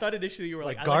 I thought initially you were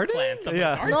like, I like garden? plants. I'm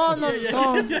Yeah. like, No,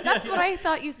 no. That's what I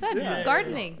thought you said.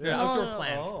 Gardening. Yeah, No, outdoor no.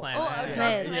 plants. Oh. Plants. Oh, Yeah, outdoor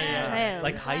yeah, plants. yeah. Plants.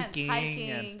 Like Plants, hiking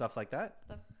and stuff like that.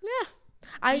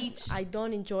 Beach. I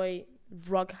don't enjoy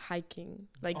rock hiking.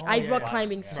 Like Oh, rock yeah.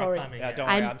 climbing. Rock Sorry, climbing, Yeah, yeah. don't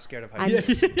worry. I'm- I'm scared of I'm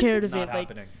heights. scared of Not it. Like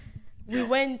happening. we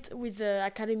went with the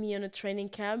academy on a training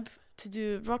camp to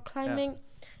do rock climbing.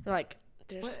 Like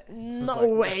there's no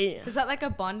like- way. Is that like a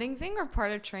bonding thing or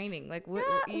part of training? Like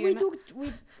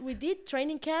We did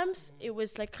training camps. It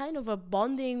was like kind of a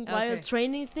bonding while Okay.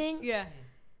 training thing, Yeah.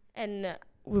 and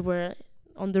we were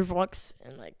on the rocks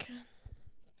and like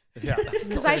Yeah.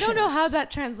 Because I don't know how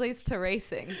that translates to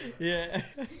racing. Yeah.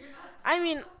 I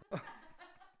mean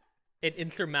An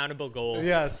insurmountable goal.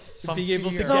 Yes. Being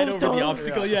able to So get over the dumb.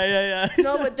 obstacle. Yeah.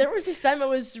 no, but there was this time I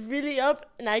was really up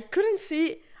and I couldn't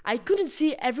see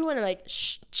everyone. I'm like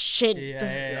shit.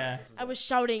 Yeah. I was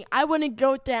shouting, I want to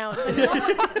go down. But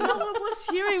no one was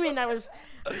hearing me, and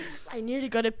I nearly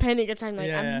got a panic attack. I'm like,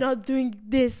 Yeah. I'm not doing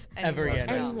this Ever again.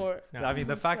 anymore. No. I mean,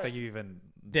 the fact that you even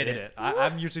did it.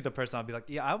 I'm usually the person I'll be like,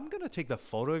 yeah, I'm gonna take the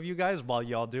photo of you guys while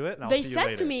y'all do it. And I'll They see you said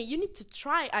later. to me, you need to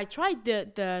try. I tried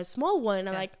the small one.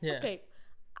 I'm like, Yeah. okay,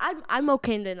 I'm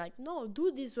okay. And they're like, no,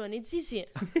 do this one. It's easy.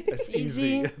 It's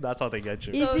easy. That's how they get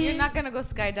you. Easy. So you're not gonna go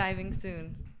skydiving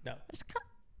soon? No.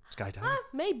 Skydiving.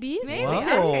 Maybe. Maybe. Whoa,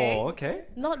 Okay. okay.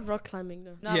 Not rock climbing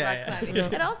though. Not Yeah, rock yeah.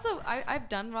 climbing. And also, I've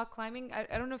done rock climbing.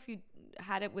 I don't know if you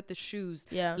had it with the shoes.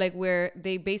 Yeah. Like where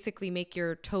they basically make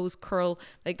your toes curl.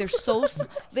 Like they're so,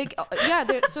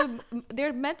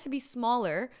 they're meant to be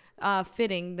smaller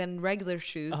fitting than regular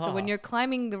shoes. So when you're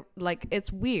climbing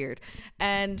it's weird.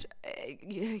 And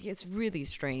it's really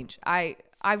strange.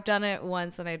 I've done it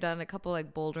once and I've done a couple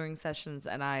like bouldering sessions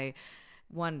and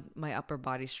my upper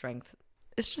body strength.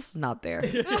 It's just not there.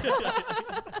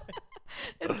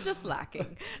 It's just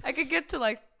lacking. I could get to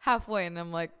like halfway and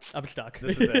I'm like, I'm stuck.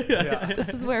 This is it. Yeah. this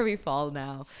is where we fall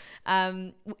now.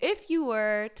 If you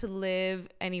were to live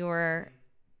anywhere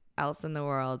else in the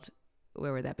world,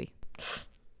 where would that be?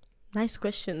 Nice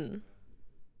question.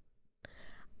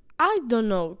 I don't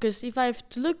know, because if I have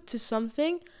to look to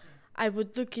something, I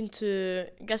would look into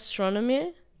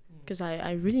gastronomy, because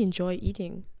I really enjoy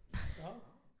eating.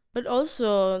 But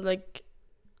also, like,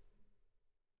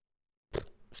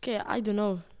 okay, I don't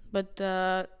know, but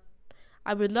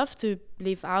I would love to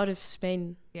live out of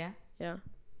Spain. Yeah. Yeah.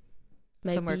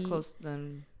 Somewhere close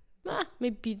than.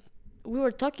 Maybe we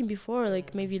were talking before,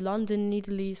 like maybe London,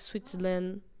 Italy,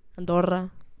 Switzerland,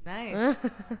 Andorra. Nice.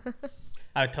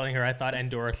 I was telling her I thought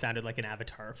Andorra sounded like an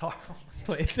Avatar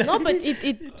place. No, but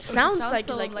it sounds like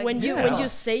so, like, when you mythical.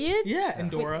 say it, Yeah,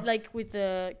 Andorra. with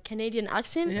the Canadian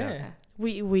accent. Yeah.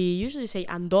 We usually say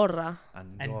Andorra.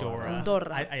 Andorra.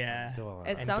 Andorra. Yeah. Andorra.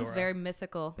 It sounds Andorra. very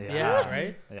mythical. Yeah,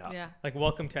 right? Yeah. Yeah. Like,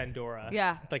 welcome to Andorra.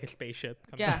 Yeah. It's like a spaceship.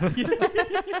 Yeah.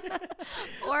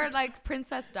 Or like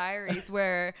Princess Diaries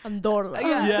where Andorra.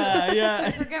 Yeah.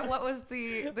 I forget what was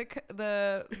the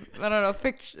I don't know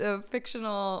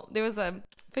fictional. There was a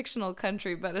fictional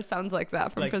country, but it sounds like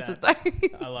that from Like Princess that.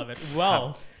 Diaries. I love it.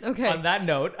 Well, Okay. on that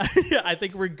note, I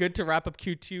think we're good to wrap up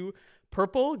Q2.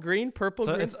 Purple, green, purple,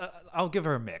 So green. it's I'll give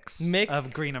her a mix. Mix?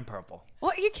 Of green and purple.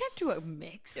 Well, you can't do a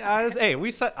mix. Yeah, hey,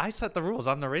 I set the rules.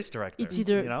 I'm the race director. It's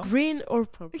either you know? green or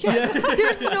purple Yeah,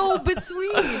 there's no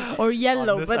between. or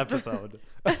yellow. On this but episode.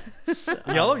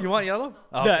 Yellow? You want yellow?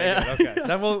 Oh, okay, Yeah. good, okay.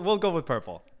 Then we'll go with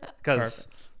purple because Perfect.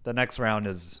 the next round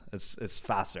is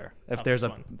faster. If Oh, there's a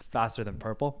fun. faster than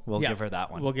purple, we'll Yeah, give her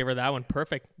that one. We'll give her that one.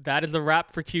 Perfect. That is a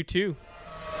wrap for Q2.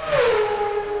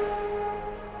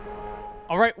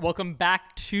 All right, welcome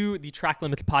back to the Track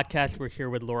Limits podcast. We're here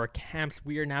with Laura Camps.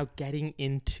 We are now getting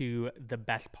into the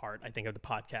best part, I think, of the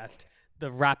podcast,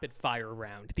 the rapid fire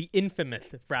round, the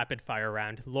infamous rapid fire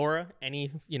round. Laura,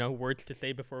 any words to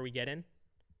say before we get in?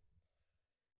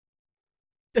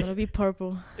 It'll be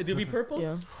purple. It'll be purple.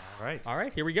 Yeah. All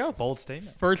right. Here we go. Bold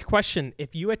statement. First question: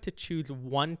 if you had to choose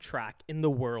one track in the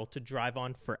world to drive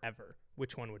on forever,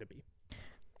 which one would it be?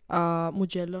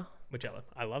 Mugello. Mugello.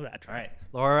 I love that All track. right,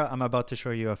 Laura, I'm about to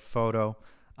show you a photo.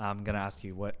 I'm gonna ask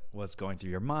you what was going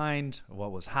through your mind,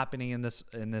 what was happening in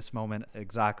this moment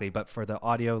exactly. But for the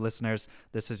audio listeners,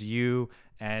 this is you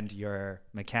and your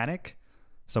mechanic.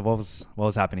 So what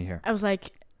was happening here? I was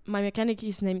like, my mechanic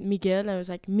is named Miguel. I was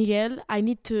like, Miguel, I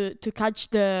need to catch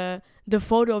the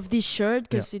photo of this shirt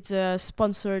because it's a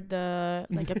sponsored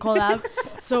like a collab.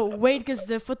 So wait, because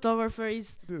the photographer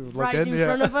is right in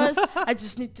front of us. I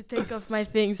just need to take off my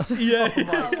things. Yeah.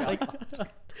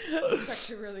 It's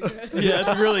actually really good. Yeah,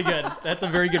 that's really good. That's a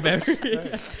very good memory.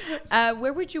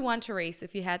 Where would you want to race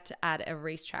if you had to add a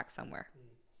racetrack somewhere?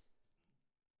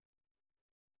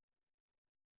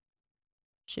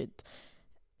 shit.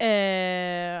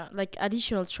 Like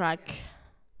additional track.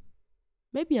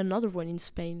 Maybe another one in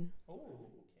Spain.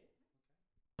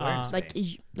 Where in Uh,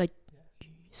 Spain? Like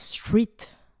street.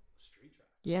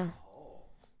 Yeah.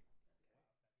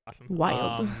 Awesome.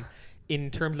 Wild. In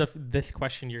terms of this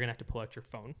question, you're gonna have to pull out your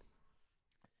phone,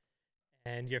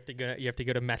 and you have to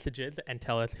go to messages and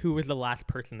tell us who was the last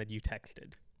person that you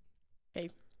texted. Okay.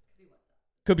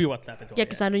 Could be WhatsApp as well. Yeah,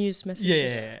 because I don't use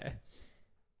messages. yeah.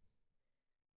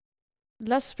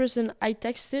 Last person I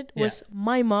texted was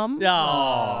my mom.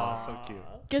 Oh, so cute.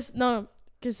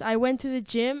 Because I went to the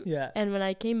gym. Yeah. And when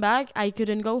I came back, I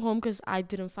couldn't go home because I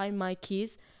didn't find my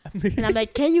keys. And I'm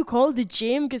like, can you call the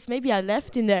gym? Because maybe I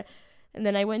left in there. And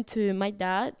then I went to my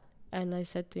dad and I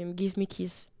said to him, give me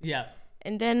keys. Yeah.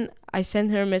 And then I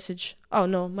sent her a message. Oh,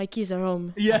 no, my keys are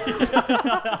home. Yeah.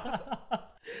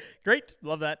 Great.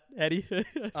 Love that, Eddie.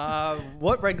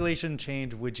 What regulation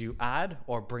change would you add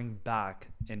or bring back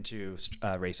into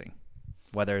racing?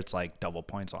 Whether it's like double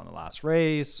points on the last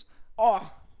race. Oh,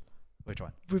 Which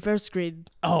one? reverse grid.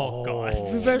 Oh, gosh.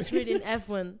 Reverse grid in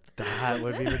F1. That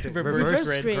would be ridiculous.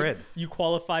 Reverse grid. You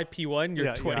qualify P1, you're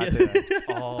Yeah, 20th.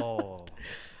 Oh.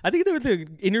 I think there was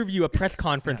an interview, a press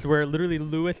conference where literally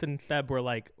Lewis and Seb were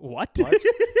like, what?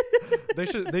 They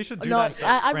should do No, that.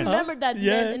 I remember that.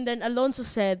 Yeah. And then Alonso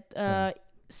said,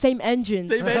 same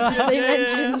engines. Same engines. Same Yeah, yeah,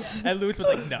 yeah. engines. And Lewis was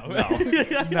like,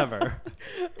 no. Never.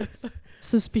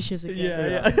 Suspicious again.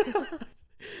 Yeah.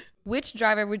 Which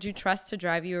driver would you trust to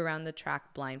drive you around the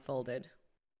track blindfolded?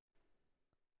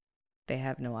 They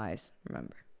have no eyes,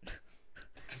 remember.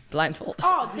 Blindfold.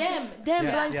 Oh, damn, Yes,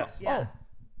 blindfold. yes. Yeah. Oh,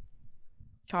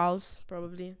 Charles,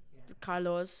 probably.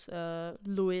 Carlos,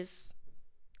 Lewis.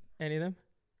 Any of them?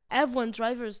 F1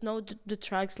 drivers know the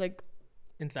tracks like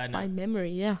Inside by now.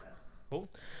 memory, yeah. Cool.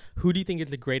 Who do you think is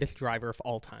the greatest driver of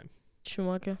all time?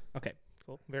 Schumacher. Okay,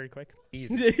 cool. Very quick.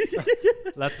 Easy.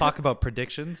 Let's talk about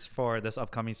predictions for this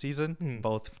upcoming season,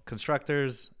 both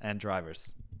constructors and drivers.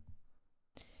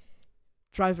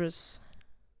 Drivers.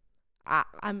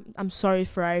 I'm sorry,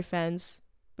 Ferrari fans,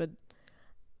 but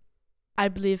I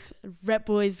believe Red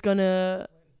Bull is gonna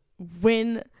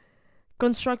win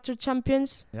constructor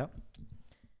champions. Yep.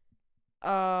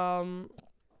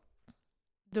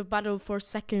 The battle for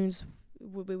seconds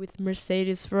will be with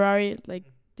Mercedes, Ferrari, like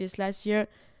this last year.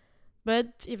 But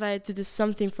if I had to do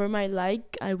something for my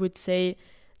like, I would say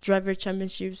driver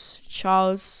championships,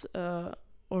 Charles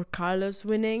or Carlos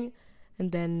winning,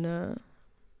 and then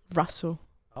Russell.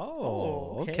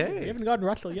 Oh, We okay. haven't gotten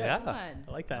Russell yet. Yeah.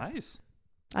 I like that. Nice.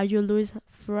 Are you a Lewis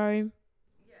Ferrari?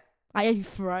 Yeah. Are you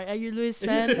Ferrari? Are you a Lewis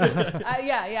fan? Yeah.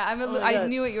 I God.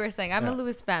 knew what you were saying. I'm Yeah. a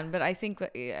Lewis fan, but I think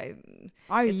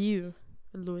Are you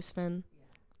a Lewis fan?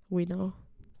 We know.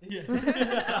 Yeah.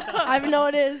 I've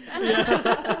noticed.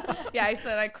 yeah, I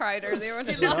said I cried earlier when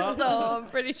he lost, so I'm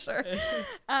pretty sure.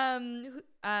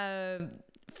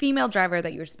 Female driver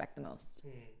that you respect the most.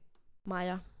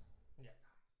 Maya.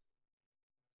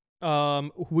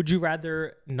 Would you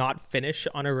rather not finish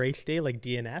on a race day like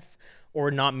DNF or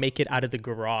not make it out of the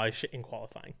garage in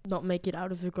qualifying? Not make it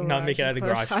out of the garage. Not make it out of the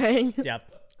garage. qualifying. Yep.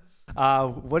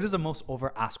 What is the most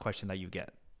over-asked question that you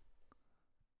get?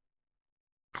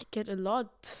 I get a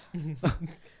lot.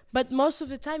 But most of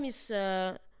the time is,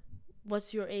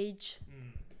 what's your age?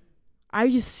 Are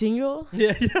you single?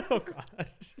 Yeah. Oh god.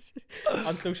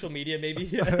 On social media, maybe.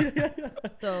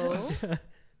 So,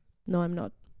 No, I'm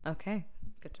not. okay,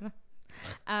 good to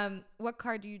know. What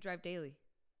car do you drive daily?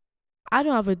 I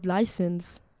don't have a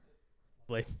license.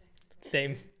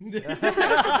 Same. He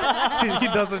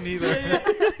doesn't either.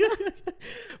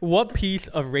 What piece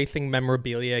of racing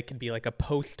memorabilia, it could be like a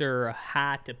poster, a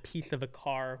hat, a piece of a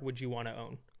car, would you want to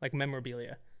own? Like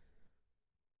memorabilia.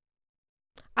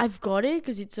 I've got it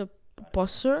because it's a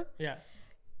poster. Yeah.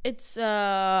 It's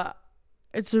a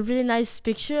really nice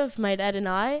picture of my dad and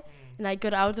I. And I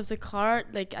got out of the car.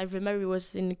 Like I remember it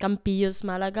was in Campillos,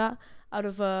 Malaga, out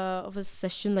of a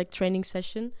session, like training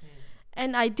session.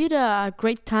 And I did a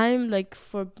great time, like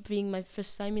for being my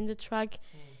first time in the track.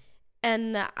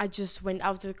 And I just went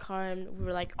out of the car and we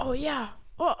were like, oh yeah,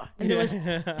 oh. And there was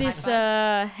this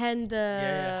hand.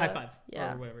 High five.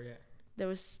 Yeah. Or whatever. Yeah. There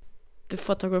was the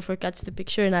photographer catch the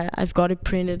picture, and I've got it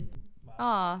printed.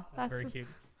 Aw, Very cute.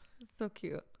 that's so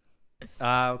cute.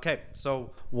 Okay,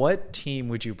 so what team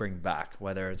would you bring back?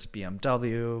 Whether it's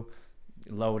BMW,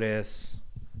 Lotus,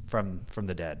 from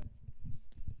the dead.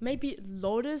 Maybe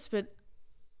Lotus, but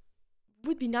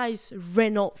would be nice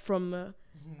Renault from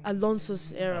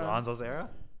Alonso's era. Alonso's era?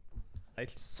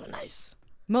 So nice.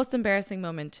 Most embarrassing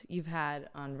moment you've had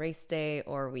on race day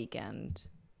or weekend?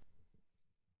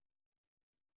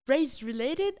 Race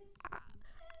related,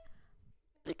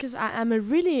 because I'm a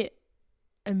really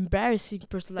embarrassing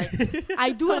person. Like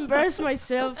I do embarrass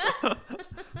myself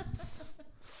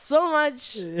so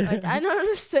much. Like I don't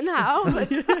understand how, but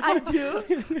I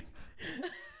do.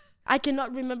 I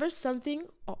cannot remember something.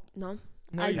 Oh no,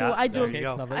 No, I you do. don't. I do. Okay,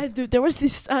 lovely. I do. There was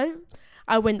this time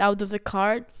I went out of the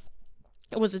car.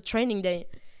 It was a training day,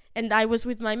 and I was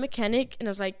with my mechanic, and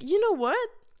I was like, you know what?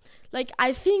 Like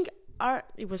I think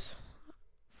it was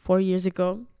 4 years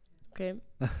ago. Okay.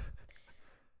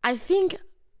 I think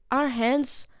our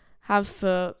hands have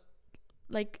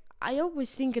like I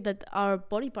always think that our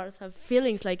body parts have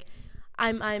feelings. Like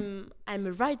I'm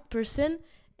a right person,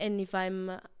 and if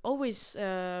I'm always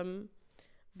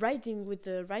writing with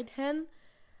the right hand,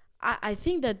 I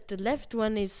think that the left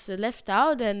one is left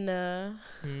out, and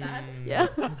yeah,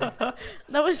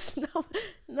 that was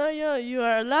no, you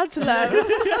are allowed to laugh.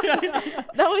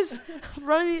 That was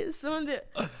probably some of the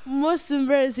most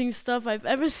embarrassing stuff I've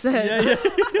ever said.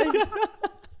 Yeah.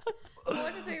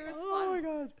 What did they respond? Oh my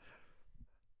god.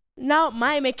 Now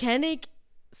my mechanic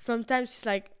sometimes is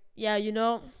like, yeah, you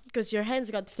know, because your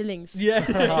hands got feelings.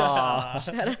 Yeah.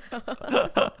 Shut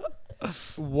up.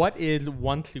 What is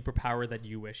one superpower that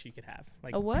you wish you could have?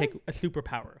 Like A what? pick a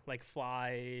superpower, like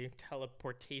fly,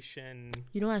 teleportation,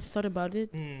 You know, I thought about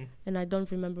it, and I don't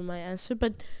remember my answer,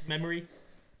 but memory.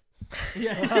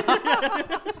 Yeah.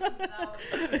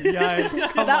 Yeah,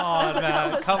 come on,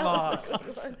 man. Come on.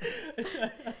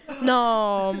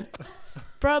 no,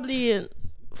 probably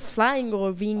flying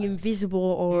or being invisible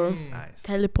or Nice.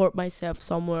 teleport myself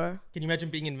somewhere. Can you imagine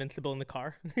being invincible in the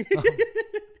car?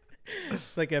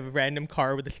 Like a random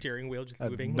car with a steering wheel just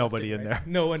moving. nobody left in and right.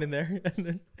 there. No one in there. And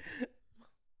then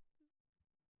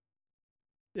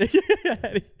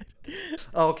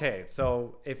Okay,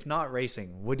 so if not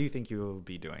racing, what do you think you will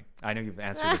be doing? I know you've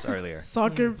answered this earlier.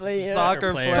 Soccer player.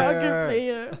 Soccer player. Soccer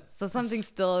player. So something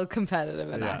still competitive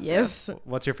and Yeah. active. Yes.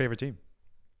 What's your favorite team?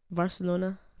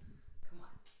 Barcelona.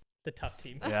 the tough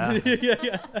team. Yeah.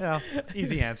 yeah. Yeah,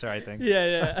 easy answer, I think.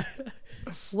 Yeah.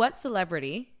 What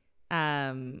celebrity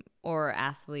or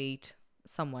athlete,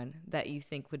 someone that you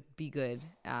think would be good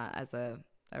as a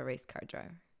race car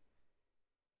driver?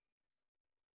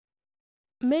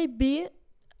 Maybe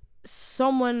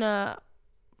someone.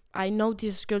 I know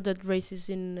this girl that races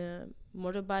in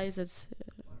motorbikes. That's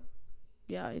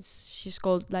she's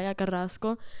called Laia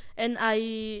Carrasco, and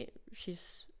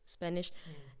she's Spanish,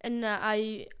 and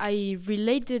I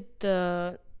related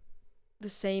the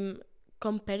same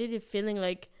competitive feeling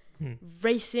like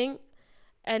racing,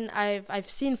 and I've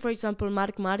seen, for example,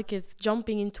 Marc Marquez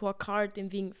jumping into a cart and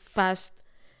being fast.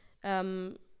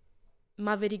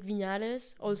 Maverick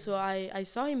Vinales. Also, I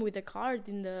saw him with a cart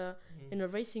in a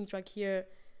racing track here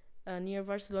near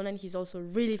Barcelona, and he's also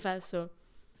really fast. So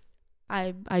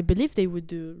I believe they would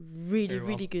do really, Very well.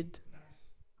 really good.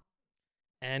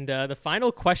 And the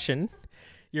final question.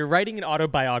 You're writing an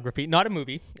autobiography, not a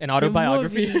movie, an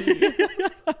autobiography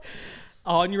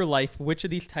on your life. Which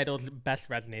of these titles best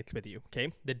resonates with you?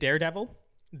 Okay. The Daredevil,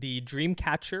 the Dream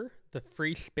Catcher, the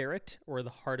Free Spirit, or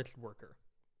the Hardest Worker?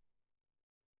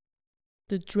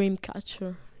 The Dream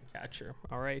Catcher. Catcher.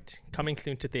 All right. Coming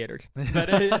soon to theaters.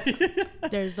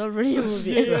 There's already a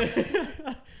movie.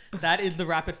 That is the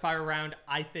rapid fire round.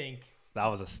 I think That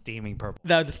was a steaming purple.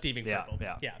 that was a steaming Yeah, purple.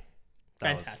 yeah.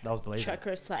 Fantastic. That was blazing.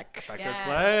 Checker flag. Checker Yes.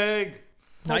 flag.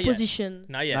 Pole Not yet. position.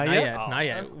 Not yet. Not Not yet? yet. Oh. Not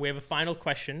yet. We have a final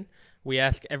question. We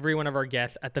ask every one of our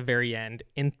guests at the very end,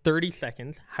 in 30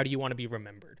 seconds, how do you want to be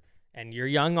remembered? And you're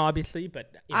young, obviously,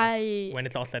 but you know, when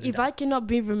it's all said and If done. I cannot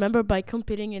be remembered by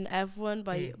competing in F1,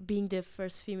 by being the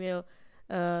first female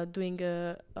doing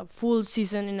a full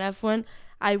season in F1,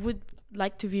 I would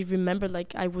like to be remembered.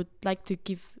 Like I would like to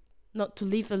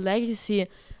leave a legacy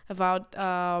about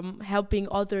helping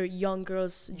other young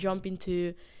girls jump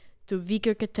into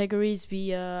weaker categories,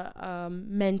 be a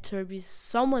mentor, be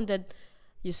someone that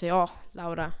you say, oh,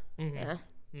 Laura. Yeah.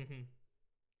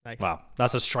 Nice. Wow,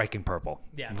 that's a striking purple.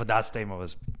 Yeah. But that statement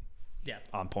was Yeah.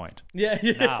 on point. Yeah.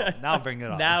 Now bring it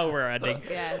on. Now we're ending.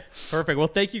 Yes. Perfect. Well,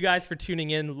 thank you guys for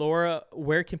tuning in. Laura,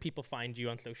 where can people find you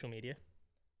on social media?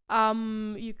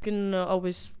 You can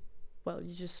always,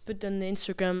 you just put on the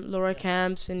Instagram Laura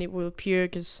Camps and it will appear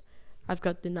because I've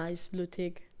got the nice blue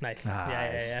tick. Nice.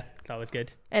 Nice. Yeah. It's always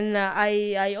good. And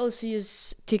I also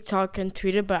use TikTok and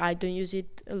Twitter, but I don't use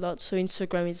it a lot. So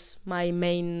Instagram is my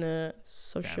main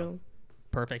social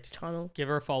Perfect. channel. Give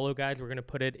her a follow, guys. We're going to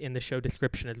put it in the show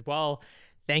description as well.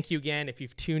 Thank you again. If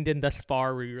you've tuned in thus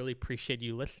far, we really appreciate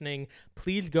you listening.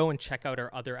 Please go and check out our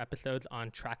other episodes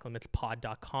on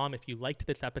tracklimitspod.com. If you liked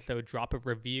this episode, drop a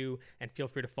review and feel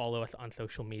free to follow us on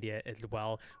social media as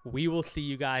well. We will see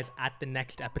you guys at the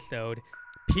next episode.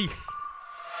 Peace.